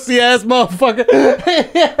 Pussy ass motherfucker.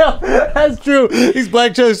 Yeah, that's true. These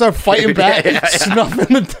black chicks start fighting back,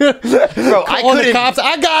 snuffing the Bro, I calling the couldn't. cops.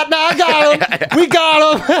 I got him. We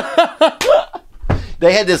got him.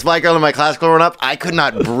 They had this black girl in my class growing up. I could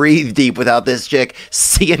not breathe deep without this chick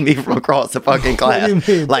seeing me from across the fucking class. What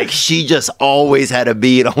do you mean? Like, she just always had a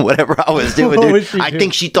beat on whatever I was doing, What dude. was she I doing?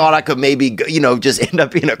 think she thought I could maybe, just end up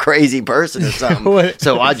being a crazy person or something. What?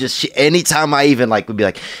 So anytime I even would be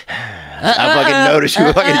like, I fucking noticed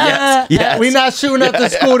you. Fucking yes. We not shooting up the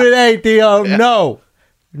school today, Theo. No.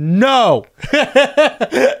 No.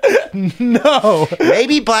 No.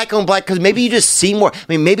 Maybe black on black, because maybe you just see more. I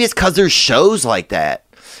mean, maybe it's because there's shows like that,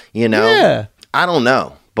 Yeah. I don't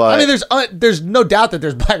know. But I mean, there's no doubt that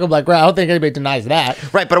there's black on black crime. I don't think anybody denies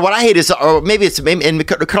that. right, but what I hate is, or maybe and it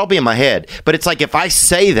could all be in my head, but it's like if I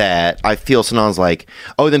say that, I feel sometimes like,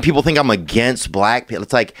 oh, then people think I'm against black people.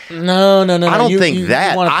 It's like, No. I don't think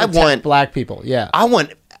that. wanna I protect want black people. Yeah.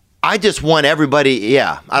 I just want everybody.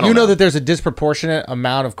 Yeah, I don't You know that there's a disproportionate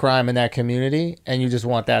amount of crime in that community, and you just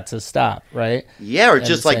want that to stop, right? Yeah, or it And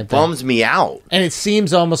just the same like thing. bums me out. And it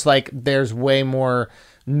seems almost like there's way more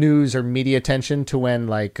news or media attention to when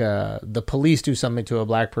like the police do something to a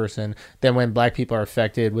black person than when black people are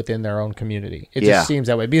affected within their own community. It Yeah. just seems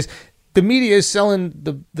that way because the media is selling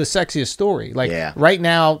the sexiest story. Like right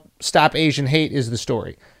now, Stop Asian Hate is the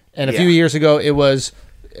story. And a few years ago, it was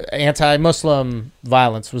anti-Muslim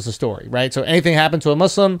violence was the story, right? So anything happened to a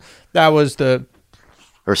Muslim, that was the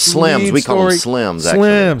Or Slims. lead We call them story. Slims, actually.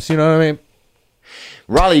 Slims, you know what I mean?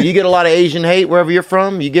 Raleigh, do you get a lot of Asian hate wherever you're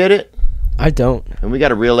from? You get it? I don't. And we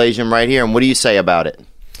got a real Asian right here. And what do you say about it?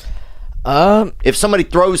 If somebody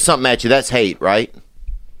throws something at you, that's hate, right?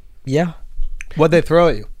 Yeah. What'd they throw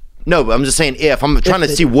at you? No, but I'm just saying if. I'm trying to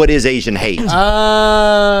see what is Asian hate.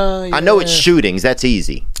 I know it's shootings. That's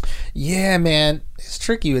easy. Yeah, man. It's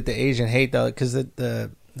tricky with the Asian hate, though, because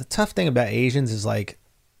the tough thing about Asians is, like,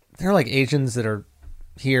 they're like Asians that are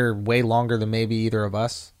here way longer than maybe either of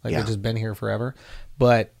us. Like, they've just been here forever.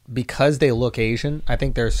 But because they look Asian, I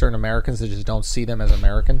think there are certain Americans that just don't see them as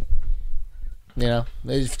American. You know?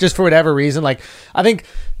 It's just for whatever reason. Like, I think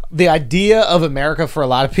the idea of America for a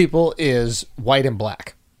lot of people is white and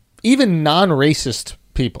black. Even non-racist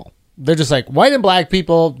people. They're just like, white and black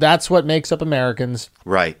people, that's what makes up Americans.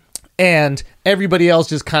 Right. And everybody else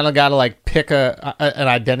just kind of got to like pick an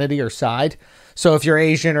identity or side. So if you're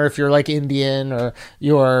Asian or if you're like Indian or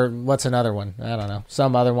you're, what's another one? I don't know.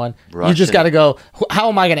 Some other one. Russian. You just got to go, how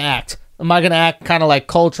am I going to act? Am I going to act kind of like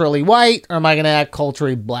culturally white or am I going to act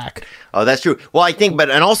culturally black? Oh, that's true. Well, I think,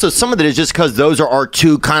 and also some of it is just because those are our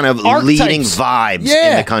two kind of leading Archetypes. vibes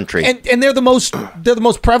in the country. And they're the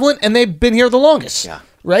most prevalent and they've been here the longest. Yeah.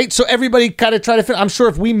 Right? So everybody kind of try to fit. I'm sure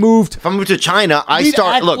if we moved. If I move to China, I we'd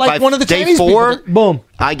start, act look, like by one of the day Chinese 4, people. Boom.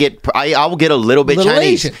 I will get a little bit Little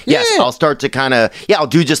Chinese. Asian. Yes, Yeah. I'll start to kind of, I'll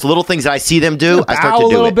do just little things that I see them do. I start Bow to a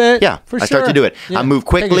do little it. bit. Yeah, for I start to sure. do it. Yeah. I move Take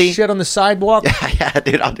quickly. a shit on the sidewalk. Yeah,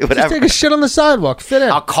 dude, I'll do Just whatever. take a shit on the sidewalk. Fit in.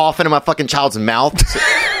 I'll cough into my fucking child's mouth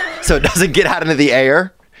so it doesn't get out into the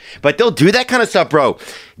air. But they'll do that kind of stuff, bro.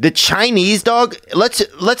 The Chinese, dog,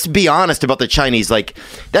 let's be honest about the Chinese. Like,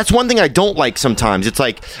 that's one thing I don't like sometimes. It's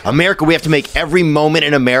like, America, we have to make every moment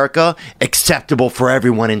in America acceptable for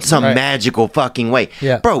everyone in some magical fucking way.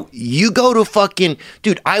 Yeah. Bro, you go to fucking...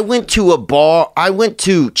 Dude, I went to a bar. I went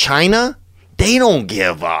to China. They don't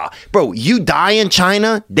give a... Bro, you die in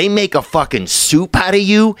China, they make a fucking soup out of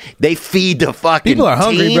you. They feed the fucking People are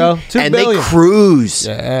hungry, team, bro. 2 and billion. they cruise.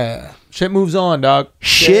 Yeah. Shit moves on, dog.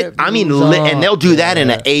 Shit, I mean, moves on. and they'll do that in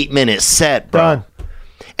an 8-minute set, bro. Done.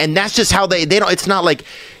 And that's just how they don't. It's not like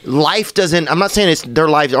life doesn't. I'm not saying their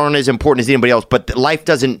lives aren't as important as anybody else, but life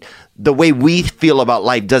doesn't. The way we feel about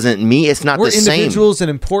life doesn't mean it's not We're the same. individuals and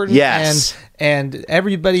important. Yes. And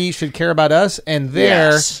everybody should care about us. And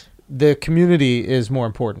the community is more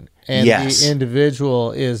important. And the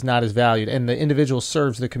individual is not as valued. And the individual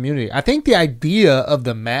serves the community. I think the idea of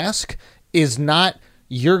the mask is not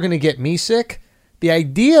you're going to get me sick. The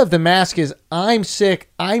idea of the mask is I'm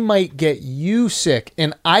sick, I might get you sick,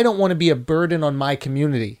 and I don't want to be a burden on my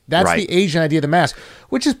community. That's the Asian idea of the mask,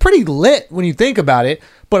 which is pretty lit when you think about it.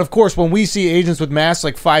 But of course, when we see Asians with masks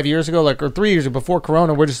like 5 years ago, or 3 years ago before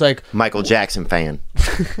Corona, we're just like... Michael Jackson fan.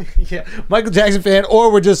 Yeah, Michael Jackson fan,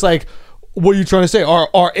 or we're just like, what are you trying to say?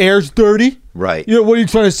 Our air's dirty? Right. You know, what are you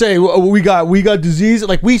trying to say? We got disease.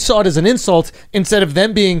 Like, we saw it as an insult instead of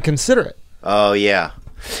them being considerate. Oh, yeah.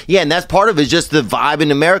 Yeah, and that's part of it. Is just the vibe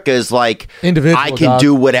in America is like, Individual, I can dog.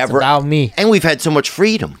 do whatever. It's about me. And we've had so much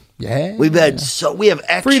freedom. Yeah. We have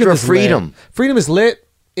extra freedom. Lit. Freedom is lit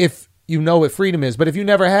if you know what freedom is. But if you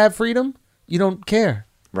never have freedom, you don't care.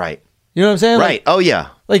 Right. You know what I'm saying? Right. Oh, yeah.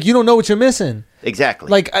 Like, you don't know what you're missing. Exactly.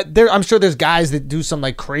 Like, I'm sure there's guys that do some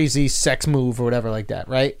like crazy sex move or whatever like that,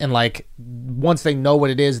 right? And like, once they know what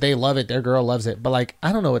it is, they love it. Their girl loves it. But like,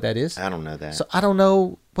 I don't know what that is. I don't know that. So I don't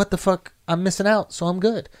know what the fuck I'm missing out. So I'm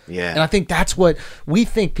good. Yeah. And I think that's what we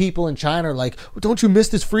think. People in China are like, don't you miss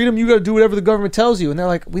this freedom? You got to do whatever the government tells you. And they're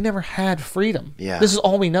like, we never had freedom. Yeah. This is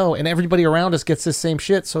all we know. And everybody around us gets this same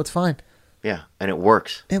shit. So it's fine. Yeah. And it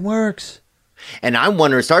works. It works. And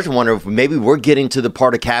start to wonder if maybe we're getting to the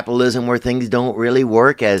part of capitalism where things don't really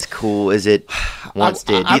work as cool as it once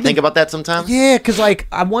did. Do you think about that sometimes? Yeah, because like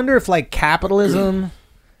I wonder if like capitalism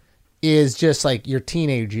is just like your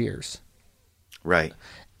teenage years, right?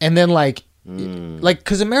 And then like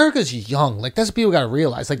because America's young, like that's what people got to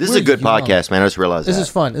realize. Like this is a good young. podcast, man. I just realized this is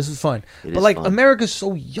fun. This is fun. It but is like fun. America's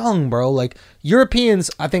so young, bro. Like Europeans,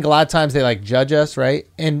 I think a lot of times they like judge us, right?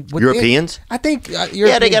 And what Europeans, I think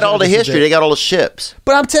yeah, they got all the history. They got all the ships.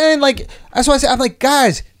 But I'm telling, like that's why I say I'm like,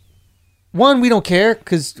 guys. One, we don't care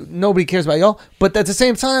because nobody cares about y'all. But at the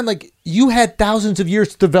same time, like you had thousands of years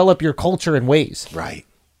to develop your culture and ways. Right.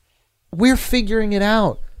 We're figuring it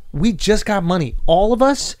out. We just got money. All of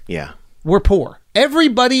us. Yeah. We're poor.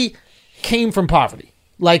 Everybody came from poverty.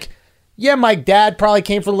 Like, yeah, my dad probably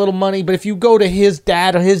came from a little money, but if you go to his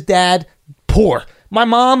dad, poor. My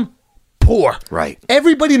mom, poor. Right.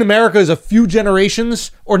 Everybody in America is a few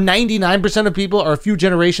generations, or 99% of people are a few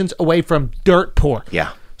generations away from dirt poor.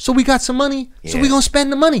 Yeah. So we got some money, so we gonna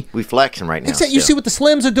spend the money. We flexing right now. Except you see what the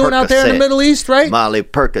Slims are doing out there in the Middle East, right? Molly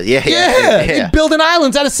Perka. Yeah. They're building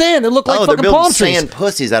islands out of sand that look like fucking palm trees. Sand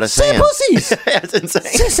pussies out of sand. Sand pussies. That's insane.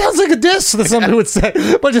 It sounds like a diss that somebody would say.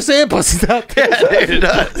 A bunch of sand pussies out there. Yeah, dude, it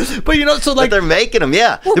does. But you know, so like but they're making them.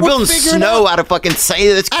 Yeah, they're building snow out of fucking sand.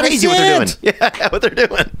 It's crazy what they're doing. Yeah, what they're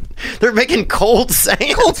doing. They're making cold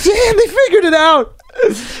sand. Cold sand. They figured it out.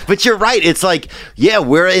 But you're right. It's like, yeah,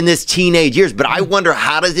 we're in this teenage years, but I wonder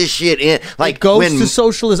how does this shit end? Like, it goes to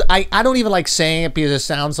socialism. I don't even like saying it because it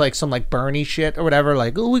sounds like some like Bernie shit or whatever.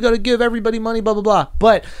 Like, oh, we got to give everybody money, blah, blah, blah.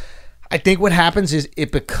 But I think what happens is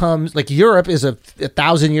it becomes like Europe is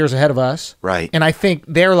 1,000 years ahead of us. Right. And I think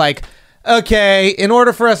they're like, okay, in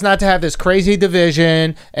order for us not to have this crazy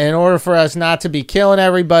division, and in order for us not to be killing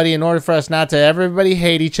everybody, in order for us not to everybody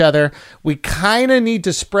hate each other, we kind of need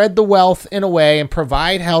to spread the wealth in a way and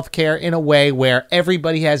provide healthcare in a way where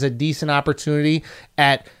everybody has a decent opportunity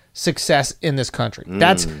at success in this country.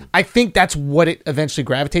 I think that's what it eventually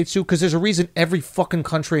gravitates to, because there's a reason every fucking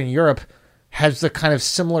country in Europe has the kind of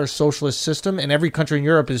similar socialist system, and every country in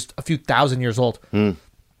Europe is a few thousand years old.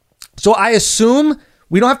 So I assume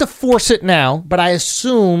we don't have to force it now, but I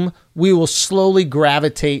assume we will slowly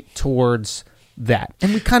gravitate towards that.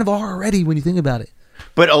 And we kind of are already when you think about it.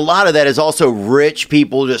 But a lot of that is also rich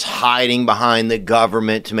people just hiding behind the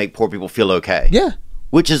government to make poor people feel okay. Yeah.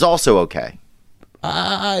 Which is also okay.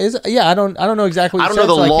 I don't know exactly what I don't know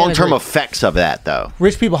the long-term effects of that, though.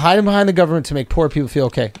 Rich people hiding behind the government to make poor people feel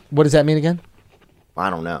okay. What does that mean again? I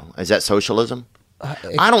don't know. Is that socialism?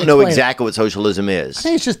 I don't know exactly what socialism is. I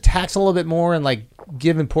think it's just taxing a little bit more and like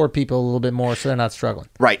giving poor people a little bit more so they're not struggling.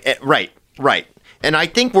 Right. And I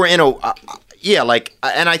think we're in a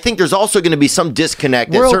and I think there's also going to be some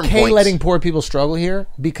disconnect We're at certain okay points. letting poor people struggle here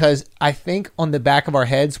because I think on the back of our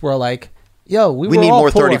heads we're like, yo, we need all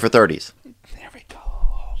more poor. 30 for 30s. There we go,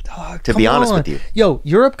 dog. To be honest with you. Yo,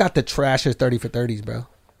 Europe got the trashiest 30 for 30s, bro.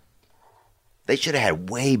 They should have had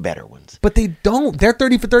way better ones. But they don't. Their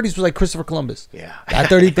 30 for 30s was like Christopher Columbus. Yeah. That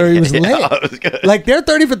 30-30 was lit. It was good. Like their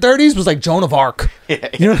 30 for 30s was like Joan of Arc. Yeah.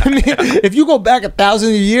 You know what I mean? If you go back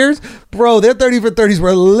 1,000 years, bro, their 30 for 30s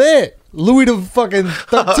were lit. Louis the fucking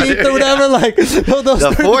 13th or whatever. Like those the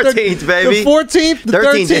 14th, baby. The 14th, the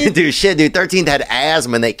 13th. Didn't do shit, dude. 13th had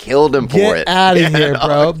asthma and they killed him for it. Get out of here,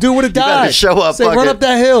 bro. Dude would have died. You better show up. Say, run up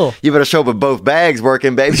that hill. You better show up with both bags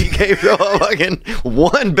working, baby. You can't show up fucking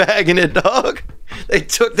one bag in it, dog. They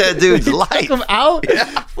took that dude's life. Took him out?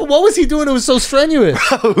 Yeah. What was he doing? It was so strenuous.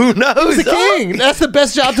 Bro, who knows? He's the king. That's the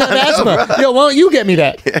best job to have asthma. Bro. Yo, why don't you get me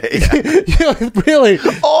that? Yeah. Yo, really?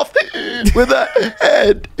 Off with that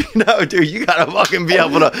head. No, dude, you gotta fucking be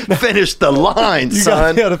able to finish the line, You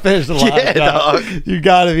son. gotta be able to finish the line. Yeah, dog. You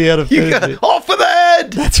gotta be able to finish it. Off with the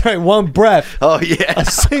head. That's right. One breath. Oh yeah. A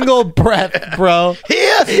single breath, bro.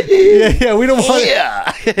 Here. Yeah. We don't want.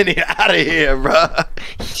 Yeah. And out of here, bro.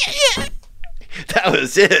 That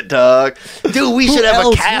was it, dog. Dude, we should have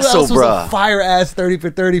a castle, Who else bro. was a fire ass 30 for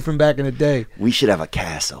 30 from back in the day? We should have a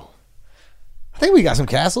castle. I think we got some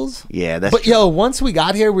castles. Yeah, that's But true. yo, once we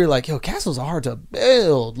got here, we were like, yo, castles are hard to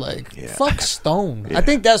build. Like, fuck stone. I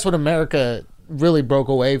think that's what America really broke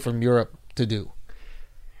away from Europe to do.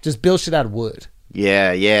 Just build shit out of wood.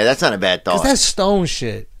 Yeah, that's not a bad thought. Because that stone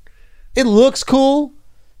shit, it looks cool,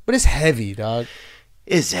 but it's heavy, dog.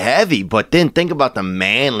 It's heavy, but then think about the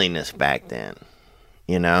manliness back then.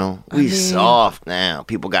 You know, we soft now.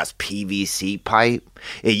 People got PVC pipe.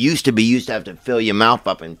 It used to be you used to have to fill your mouth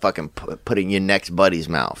up and fucking put it in your next buddy's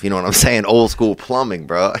mouth. You know what I'm saying? Old school plumbing,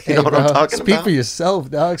 bro. You know what I'm talking Speak about? for yourself,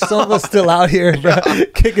 dog. Some of us still out here, bro,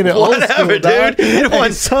 kicking it old school, Whatever, dog. dude. You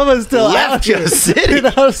Hey, some of us still out left here. your city. You know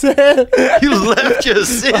what I'm saying? You left your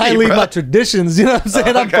city, I leave bro. my traditions. You know what I'm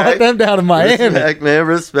saying? I Okay. brought them down to Miami. Respect, man.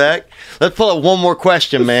 Respect. Let's pull up one more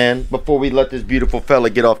question, man, before we let this beautiful fella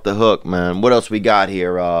get off the hook, man. What else we got here?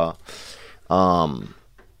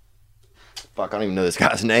 Fuck, I don't even know this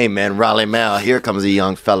guy's name, man. Raleigh Mal. Here comes a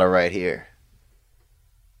young fella right here.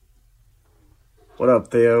 What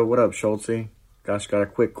up, Theo? What up, Schultze? Gosh, got a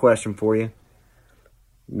quick question for you.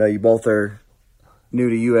 You know, you both are new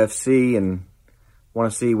to UFC and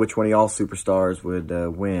want to see which one of y'all superstars would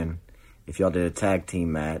win if y'all did a tag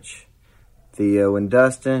team match. Theo and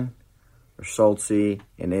Dustin, or Schultze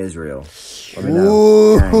and Israel? Let me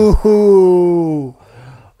know. Gang. Ooh.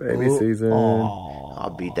 Baby season.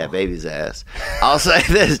 I'll beat that baby's ass. I'll say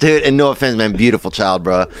this, dude, and no offense, man, beautiful child,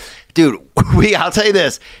 bro. Dude, I'll tell you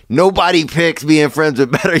this. Nobody picks being friends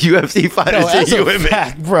with better UFC fighters than That's you a and me.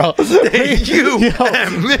 fact, bro. Than you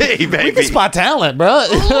and me, baby. We can spot talent, bro.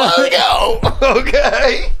 Let's go.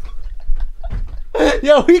 Okay.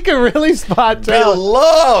 Yo, we can really spot talent.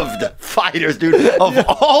 Beloved fighters, dude. Of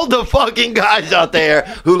all the fucking guys out there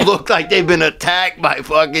who look like they've been attacked by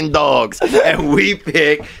fucking dogs, and we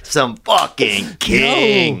pick some fucking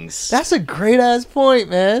kings. Yo, that's a great ass point,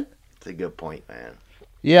 man. That's a good point, man.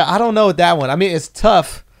 Yeah, I don't know with that one. I mean, it's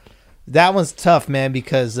tough. That one's tough, man,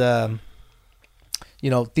 because you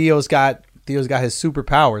know, Theo's got his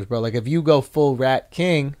superpowers, bro. Like if you go full Rat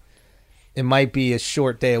King, it might be a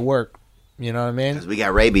short day of work. You know what I mean? Because we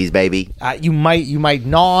got rabies, baby. You might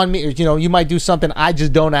gnaw on me, or, you know, you might do something. I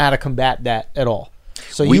just don't know how to combat that at all.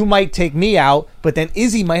 So you might take me out, but then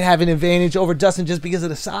Izzy might have an advantage over Dustin just because of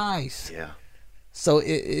the size. Yeah. So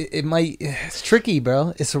it's tricky,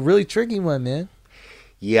 bro. It's a really tricky one, man.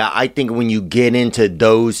 Yeah, I think when you get into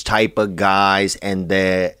those type of guys and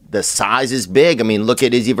the size is big. I mean, look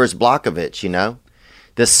at Izzy versus Blachowicz, you know?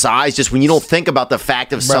 The size, just when you don't think about the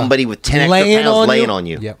fact of somebody with 10 extra pounds laying on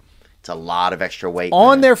you. Yep. It's a lot of extra weight.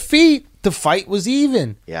 On their feet, the fight was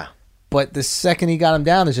even. Yeah. But the second he got him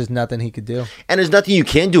down, there's just nothing he could do. And there's nothing you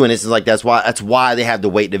can do, and it's like that's why they have the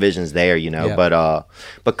weight divisions there, you know. Yeah.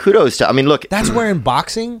 But kudos to, I mean, look, That's where in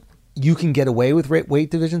boxing you can get away with weight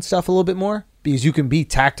division stuff a little bit more because you can be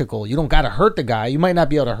tactical. You don't got to hurt the guy. You might not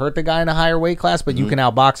be able to hurt the guy in a higher weight class, but you can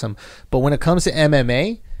outbox him. But when it comes to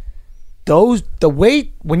MMA, the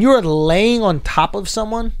weight when you're laying on top of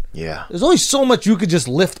someone, yeah, there's only so much you could just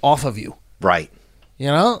lift off of you. Right. You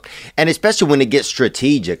know? And especially when it gets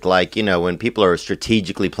strategic, like, you know, when people are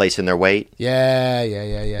strategically placing their weight. Yeah.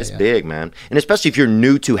 It's big, man. And especially if you're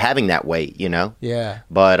new to having that weight, you know? Yeah.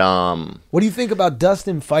 But, what do you think about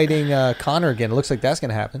Dustin fighting Conor again? It looks like that's going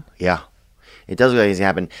to happen. yeah. It does look like it's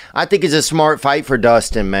happen. I think it's a smart fight for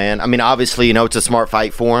Dustin, man. I mean, obviously, you know, it's a smart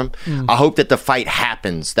fight for him. I hope that the fight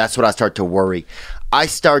happens. That's what I start to worry. I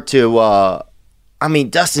start to, I mean,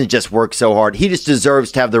 Dustin just works so hard. He just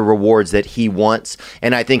deserves to have the rewards that he wants.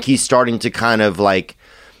 And I think he's starting to kind of like,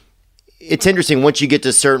 it's interesting. Once you get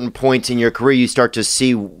to certain points in your career, you start to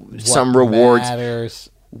see some rewards.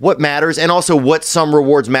 What matters. And also what some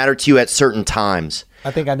rewards matter to you at certain times. I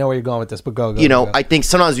think I know where you're going with this, but go. You know, I think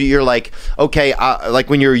sometimes you're like, okay, like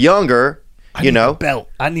when you're younger, you know. Belt.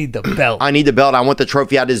 I need the belt. I need the belt. I want the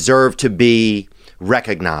trophy. I deserve to be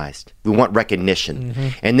recognized. We want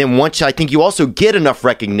recognition. And then once I think you also get enough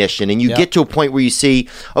recognition and you get to a point where you see,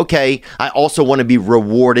 okay, I also want to be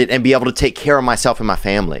rewarded and be able to take care of myself and my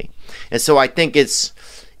family. And so I think it's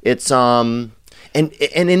and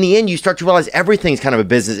in the end you start to realize everything's kind of a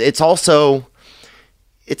business. It's also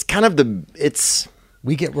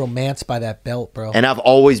we get romanced by that belt, bro. And I've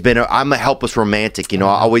always been I'm a helpless romantic, you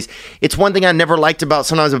know. It's one thing I never liked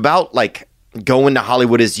about like going to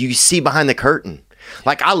Hollywood is you see behind the curtain.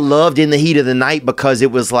 Like I loved In the Heat of the Night because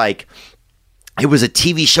it was like it was a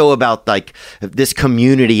TV show about like this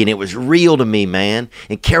community, and it was real to me, man.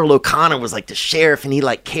 And Carol O'Connor was like the sheriff, and he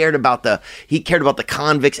cared about the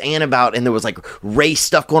convicts and there was like race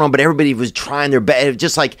stuff going on, but everybody was trying their best. It was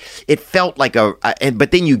just like, it felt like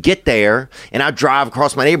but then you get there, and I drive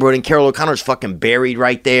across my neighborhood, and Carol O'Connor's fucking buried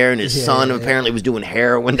right there, and his son apparently was doing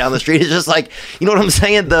heroin down the street. It's just like, you know what I'm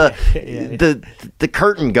saying? The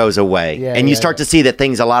curtain goes away, and you start to see that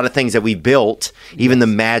a lot of things that we built, even the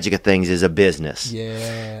magic of things, is a business.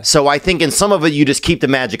 Yeah. So I think in some of it, you just keep the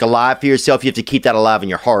magic alive for yourself. You have to keep that alive in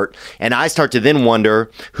your heart. And I start to then wonder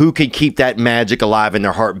who could keep that magic alive in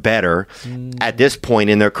their heart better at this point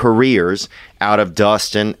in their careers out of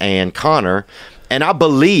Dustin and Connor. And I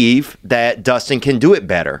believe that Dustin can do it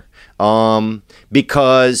better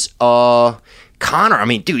because Connor, I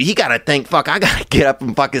mean, dude, he got to think, I got to get up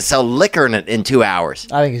and fucking sell liquor in 2 hours.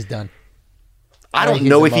 I think he's done. I don't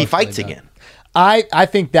know if he fights again. I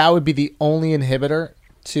think that would be the only inhibitor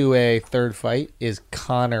to a third fight is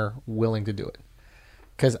Connor willing to do it.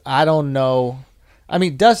 Because I don't know. I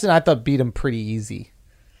mean, Dustin, I thought beat him pretty easy.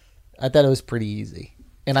 I thought it was pretty easy.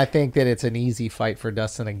 And I think that it's an easy fight for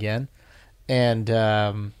Dustin again. And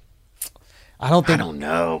I don't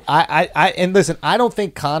know. And listen, I don't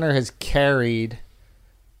think Connor has carried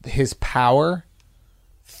his power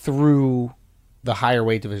through the higher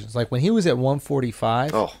weight divisions. Like when he was at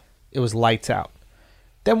 145, it was lights out.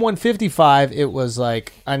 Then 155, it was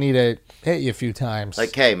like, I need to hit you a few times.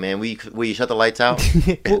 Like, hey, man, will you shut the lights out?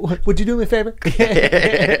 Would you do me a favor?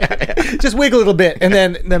 Just wiggle a little bit, and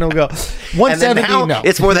then it'll go. 170, now, no.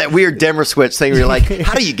 It's more that weird dimmer switch thing where you're like,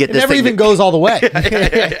 how do you get it this never thing even goes all the way.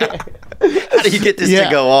 How do you get this to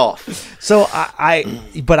go off? So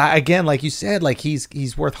but again, like you said, like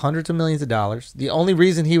he's worth hundreds of millions of dollars. The only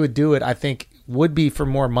reason he would do it, I think, would be for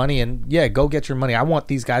more money. And yeah, go get your money. I want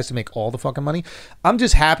these guys to make all the fucking money. I'm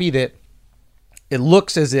just happy that it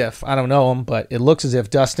looks as if, I don't know him, but it looks as if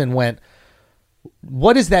Dustin went,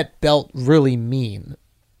 what does that belt really mean?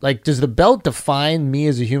 Like, does the belt define me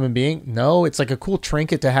as a human being? No, it's like a cool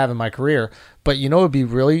trinket to have in my career. But you know, it'd be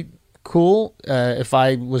really cool if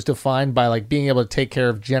I was defined by like being able to take care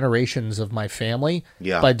of generations of my family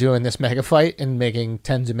by doing this mega fight and making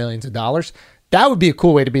tens of millions of dollars. That would be a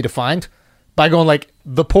cool way to be defined, by going like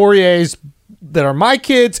the Poiriers that are my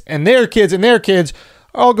kids and their kids and their kids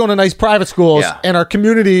are all going to nice private schools, and our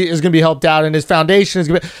community is going to be helped out, and his foundation is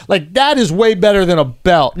going to be like, that is way better than a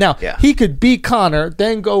belt. Now he could beat Connor,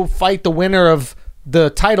 then go fight the winner of the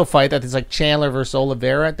title fight that is like Chandler versus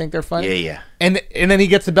Oliveira. I think they're fighting. And then he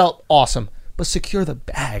gets the belt. Awesome, but secure the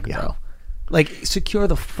bag, bro. Like, secure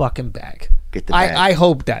the fucking bag. Get the bag. I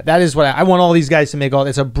hope that is what I want all these guys to make.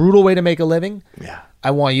 It's a brutal way to make a living. I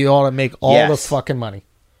want you all to make all the fucking money.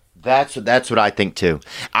 That's what I think too.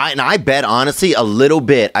 I bet, honestly, a little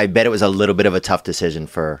bit. I bet it was a little bit of a tough decision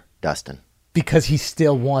for Dustin because he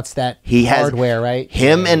still wants that hardware, right?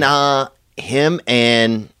 Him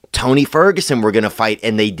and Tony Ferguson were going to fight,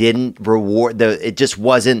 and they didn't reward it just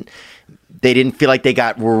wasn't. They didn't feel like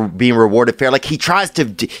were being rewarded fair. Like he tries to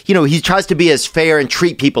be as fair and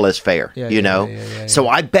treat people as fair. So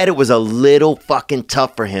I bet it was a little fucking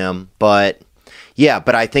tough for him, but. Yeah,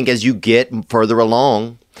 but I think as you get further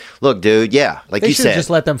along, look, dude, like you said. Just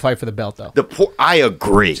let them fight for the belt, though. I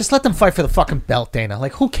agree. Just let them fight for the fucking belt, Dana.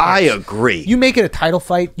 Like, who cares? I agree. You make it a title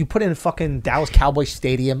fight, you put it in fucking Dallas Cowboys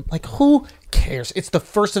Stadium. Like, who cares? It's the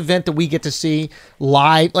first event that we get to see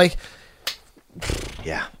live. Like,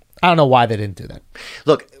 yeah. I don't know why they didn't do that.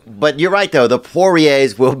 Look, but you're right, though. The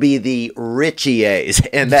Poiriers will be the Richiers,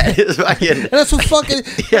 and that is fucking... and that's what fucking...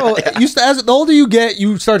 the older you get,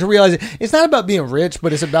 you start to realize it's not about being rich,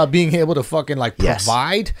 but it's about being able to fucking, like,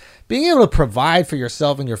 provide. Being able to provide for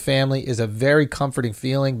yourself and your family is a very comforting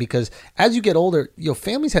feeling, because as you get older,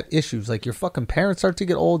 families have issues. Like, your fucking parents start to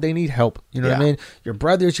get old, they need help. You know what I mean? Your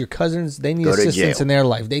brothers, your cousins, they need assistance in their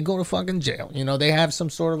life. They go to fucking jail. They have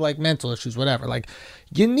some sort of, like, mental issues, whatever. Like,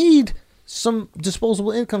 you need some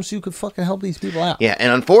disposable income so you could fucking help these people out. Yeah,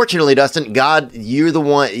 and unfortunately, Dustin, God, you're the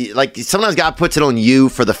one, like, sometimes God puts it on you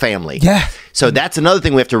for the family. Yeah. So that's another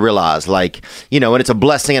thing we have to realize, like, when it's a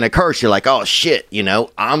blessing and a curse, you're like, oh, shit,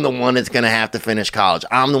 I'm the one that's going to have to finish college.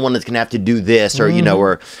 I'm the one that's going to have to do this, or,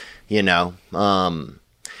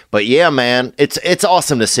 but yeah, man, it's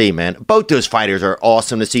awesome to see, man. Both those fighters are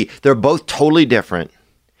awesome to see. They're both totally different.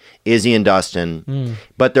 Izzy and Dustin,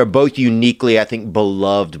 but they're both uniquely, I think,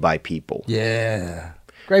 beloved by people. Yeah,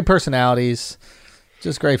 great personalities,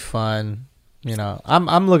 just great fun.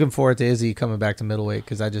 I'm looking forward to Izzy coming back to middleweight,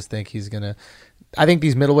 because I just think he's gonna I think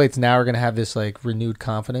these middleweights now are going to have this like renewed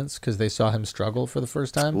confidence because they saw him struggle for the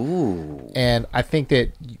first time. Ooh. And I think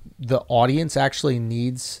that the audience actually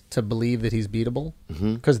needs to believe that he's beatable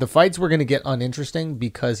because the fights were going to get uninteresting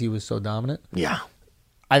because he was so dominant. Yeah.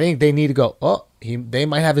 I think they need to go, they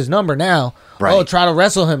might have his number now. Right. Oh, try to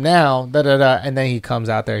wrestle him now. And then he comes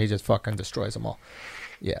out there, he just fucking destroys them all.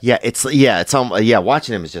 Yeah. Yeah,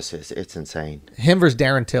 watching him is just, it's insane. Him versus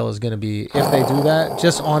Darren Till is going to be, if they do that,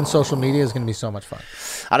 just on social media, is going to be so much fun.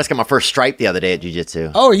 I just got my first stripe the other day at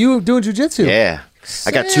jiu-jitsu. Oh, are you doing jiu-jitsu? Yeah.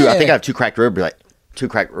 I got two, I think I have two cracked ribs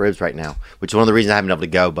right now, which is one of the reasons I haven't been able to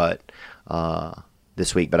go, but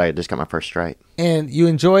this week, but I just got my first stripe. And you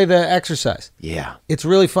enjoy the exercise. Yeah. It's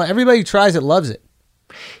really fun. Everybody who tries it loves it.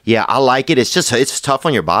 Yeah, I like it. It's tough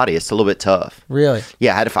on your body. It's a little bit tough. Really?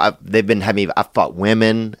 Yeah, I fought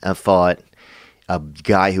women. I fought a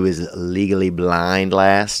guy who is legally blind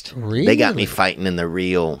last. Really? They got me fighting in the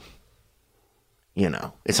real,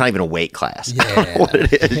 it's not even a weight class. Yeah. I don't know what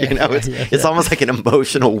it is, it's almost like an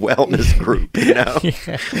emotional wellness group,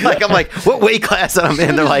 Like, I'm like, what weight class am I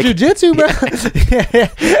in? They're like, jiu-jitsu, bro.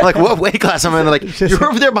 I'm like, what weight class am I in? They're like, you're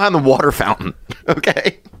over there behind the water fountain,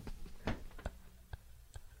 okay?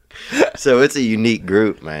 So it's a unique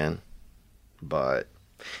group, man. But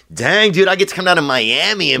dang, dude, I get to come down to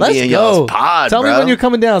Miami and be in y'all's pod, Tell bro. me when you're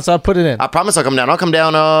coming down, so I'll put it in. I promise I'll come down. I'll come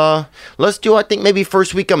down. Let's do, I think, maybe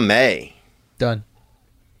first week of May.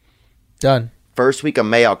 Done. First week of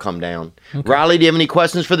May, I'll come down. Okay. Riley, do you have any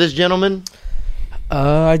questions for this gentleman?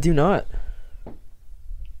 I do not.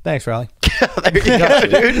 Thanks, Riley. There you go,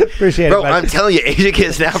 dude. Appreciate bro, it, man. I'm telling you, Asian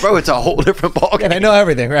kids now, bro, it's a whole different ballgame. And I know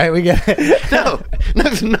everything, right? We get No,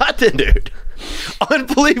 it's nothing, dude.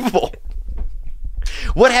 Unbelievable.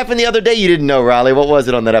 What happened the other day you didn't know, Riley? What was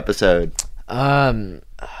it on that episode?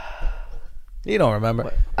 You don't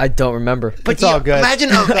remember. I don't remember. But it's all good. Imagine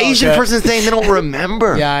an Asian person saying they don't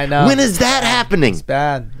remember. Yeah, I know. When is that happening? It's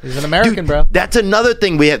bad. He's an American, Dude, bro. That's another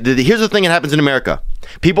thing we have. Here's the thing that happens in America.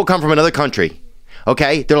 People come from another country.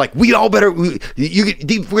 Okay, they're like, we all better. We're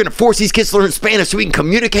gonna force these kids to learn Spanish so we can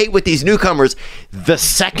communicate with these newcomers. The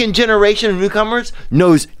second generation of newcomers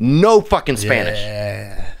knows no fucking Spanish.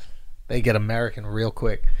 Yeah, they get American real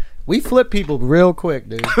quick. We flip people real quick,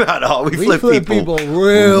 dude. No, we flip people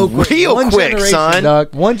real quick. Real quick, son.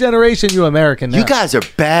 Dog. One generation, you American now. You guys are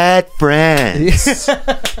bad friends.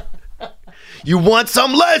 You want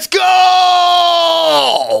some? Let's go!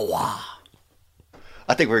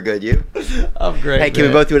 I think we're good. You? I'm great. Hey, can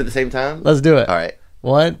we both do it at the same time? Let's do it. All right.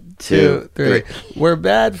 1, 2, 3. We're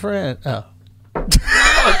bad friends. Oh.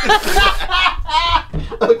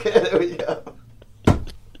 Okay, there we go.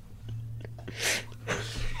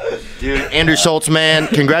 Dude, Andrew Schultz, man,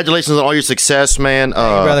 congratulations on all your success, man.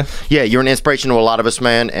 Thank you, brother. Yeah, you're an inspiration to a lot of us,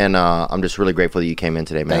 man, and I'm just really grateful that you came in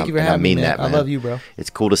today, man. Thank you for having me, man. that, man. I love you, bro. It's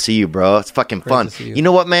cool to see you, bro. It's fucking fun. to see you. You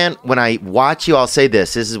know what, man? When I watch you, I'll say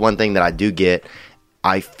this. This is one thing that I do get.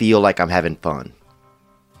 I feel like I'm having fun,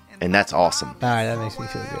 and that's awesome. All right, that makes me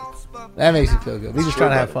feel good. That makes me feel good. We just trying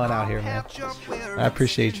to have fun out here, man. I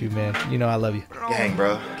appreciate you, man. You know I love you. Gang,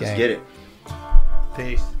 bro. Gang. Let's get it.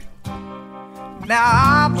 Peace. Now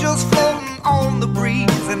I'm just floating on the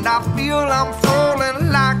breeze, and I feel I'm falling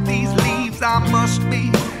like these leaves. I must be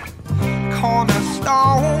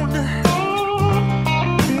cornerstone.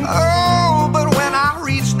 Oh, but when I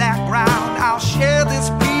reach that ground, I'll share this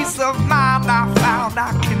peace of mind I found.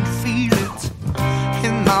 I can feel it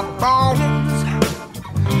in my bones,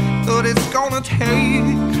 but it's gonna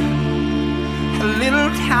take a little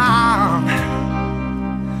time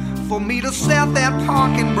for me to set that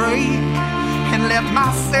parking brake and let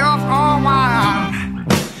myself unwind.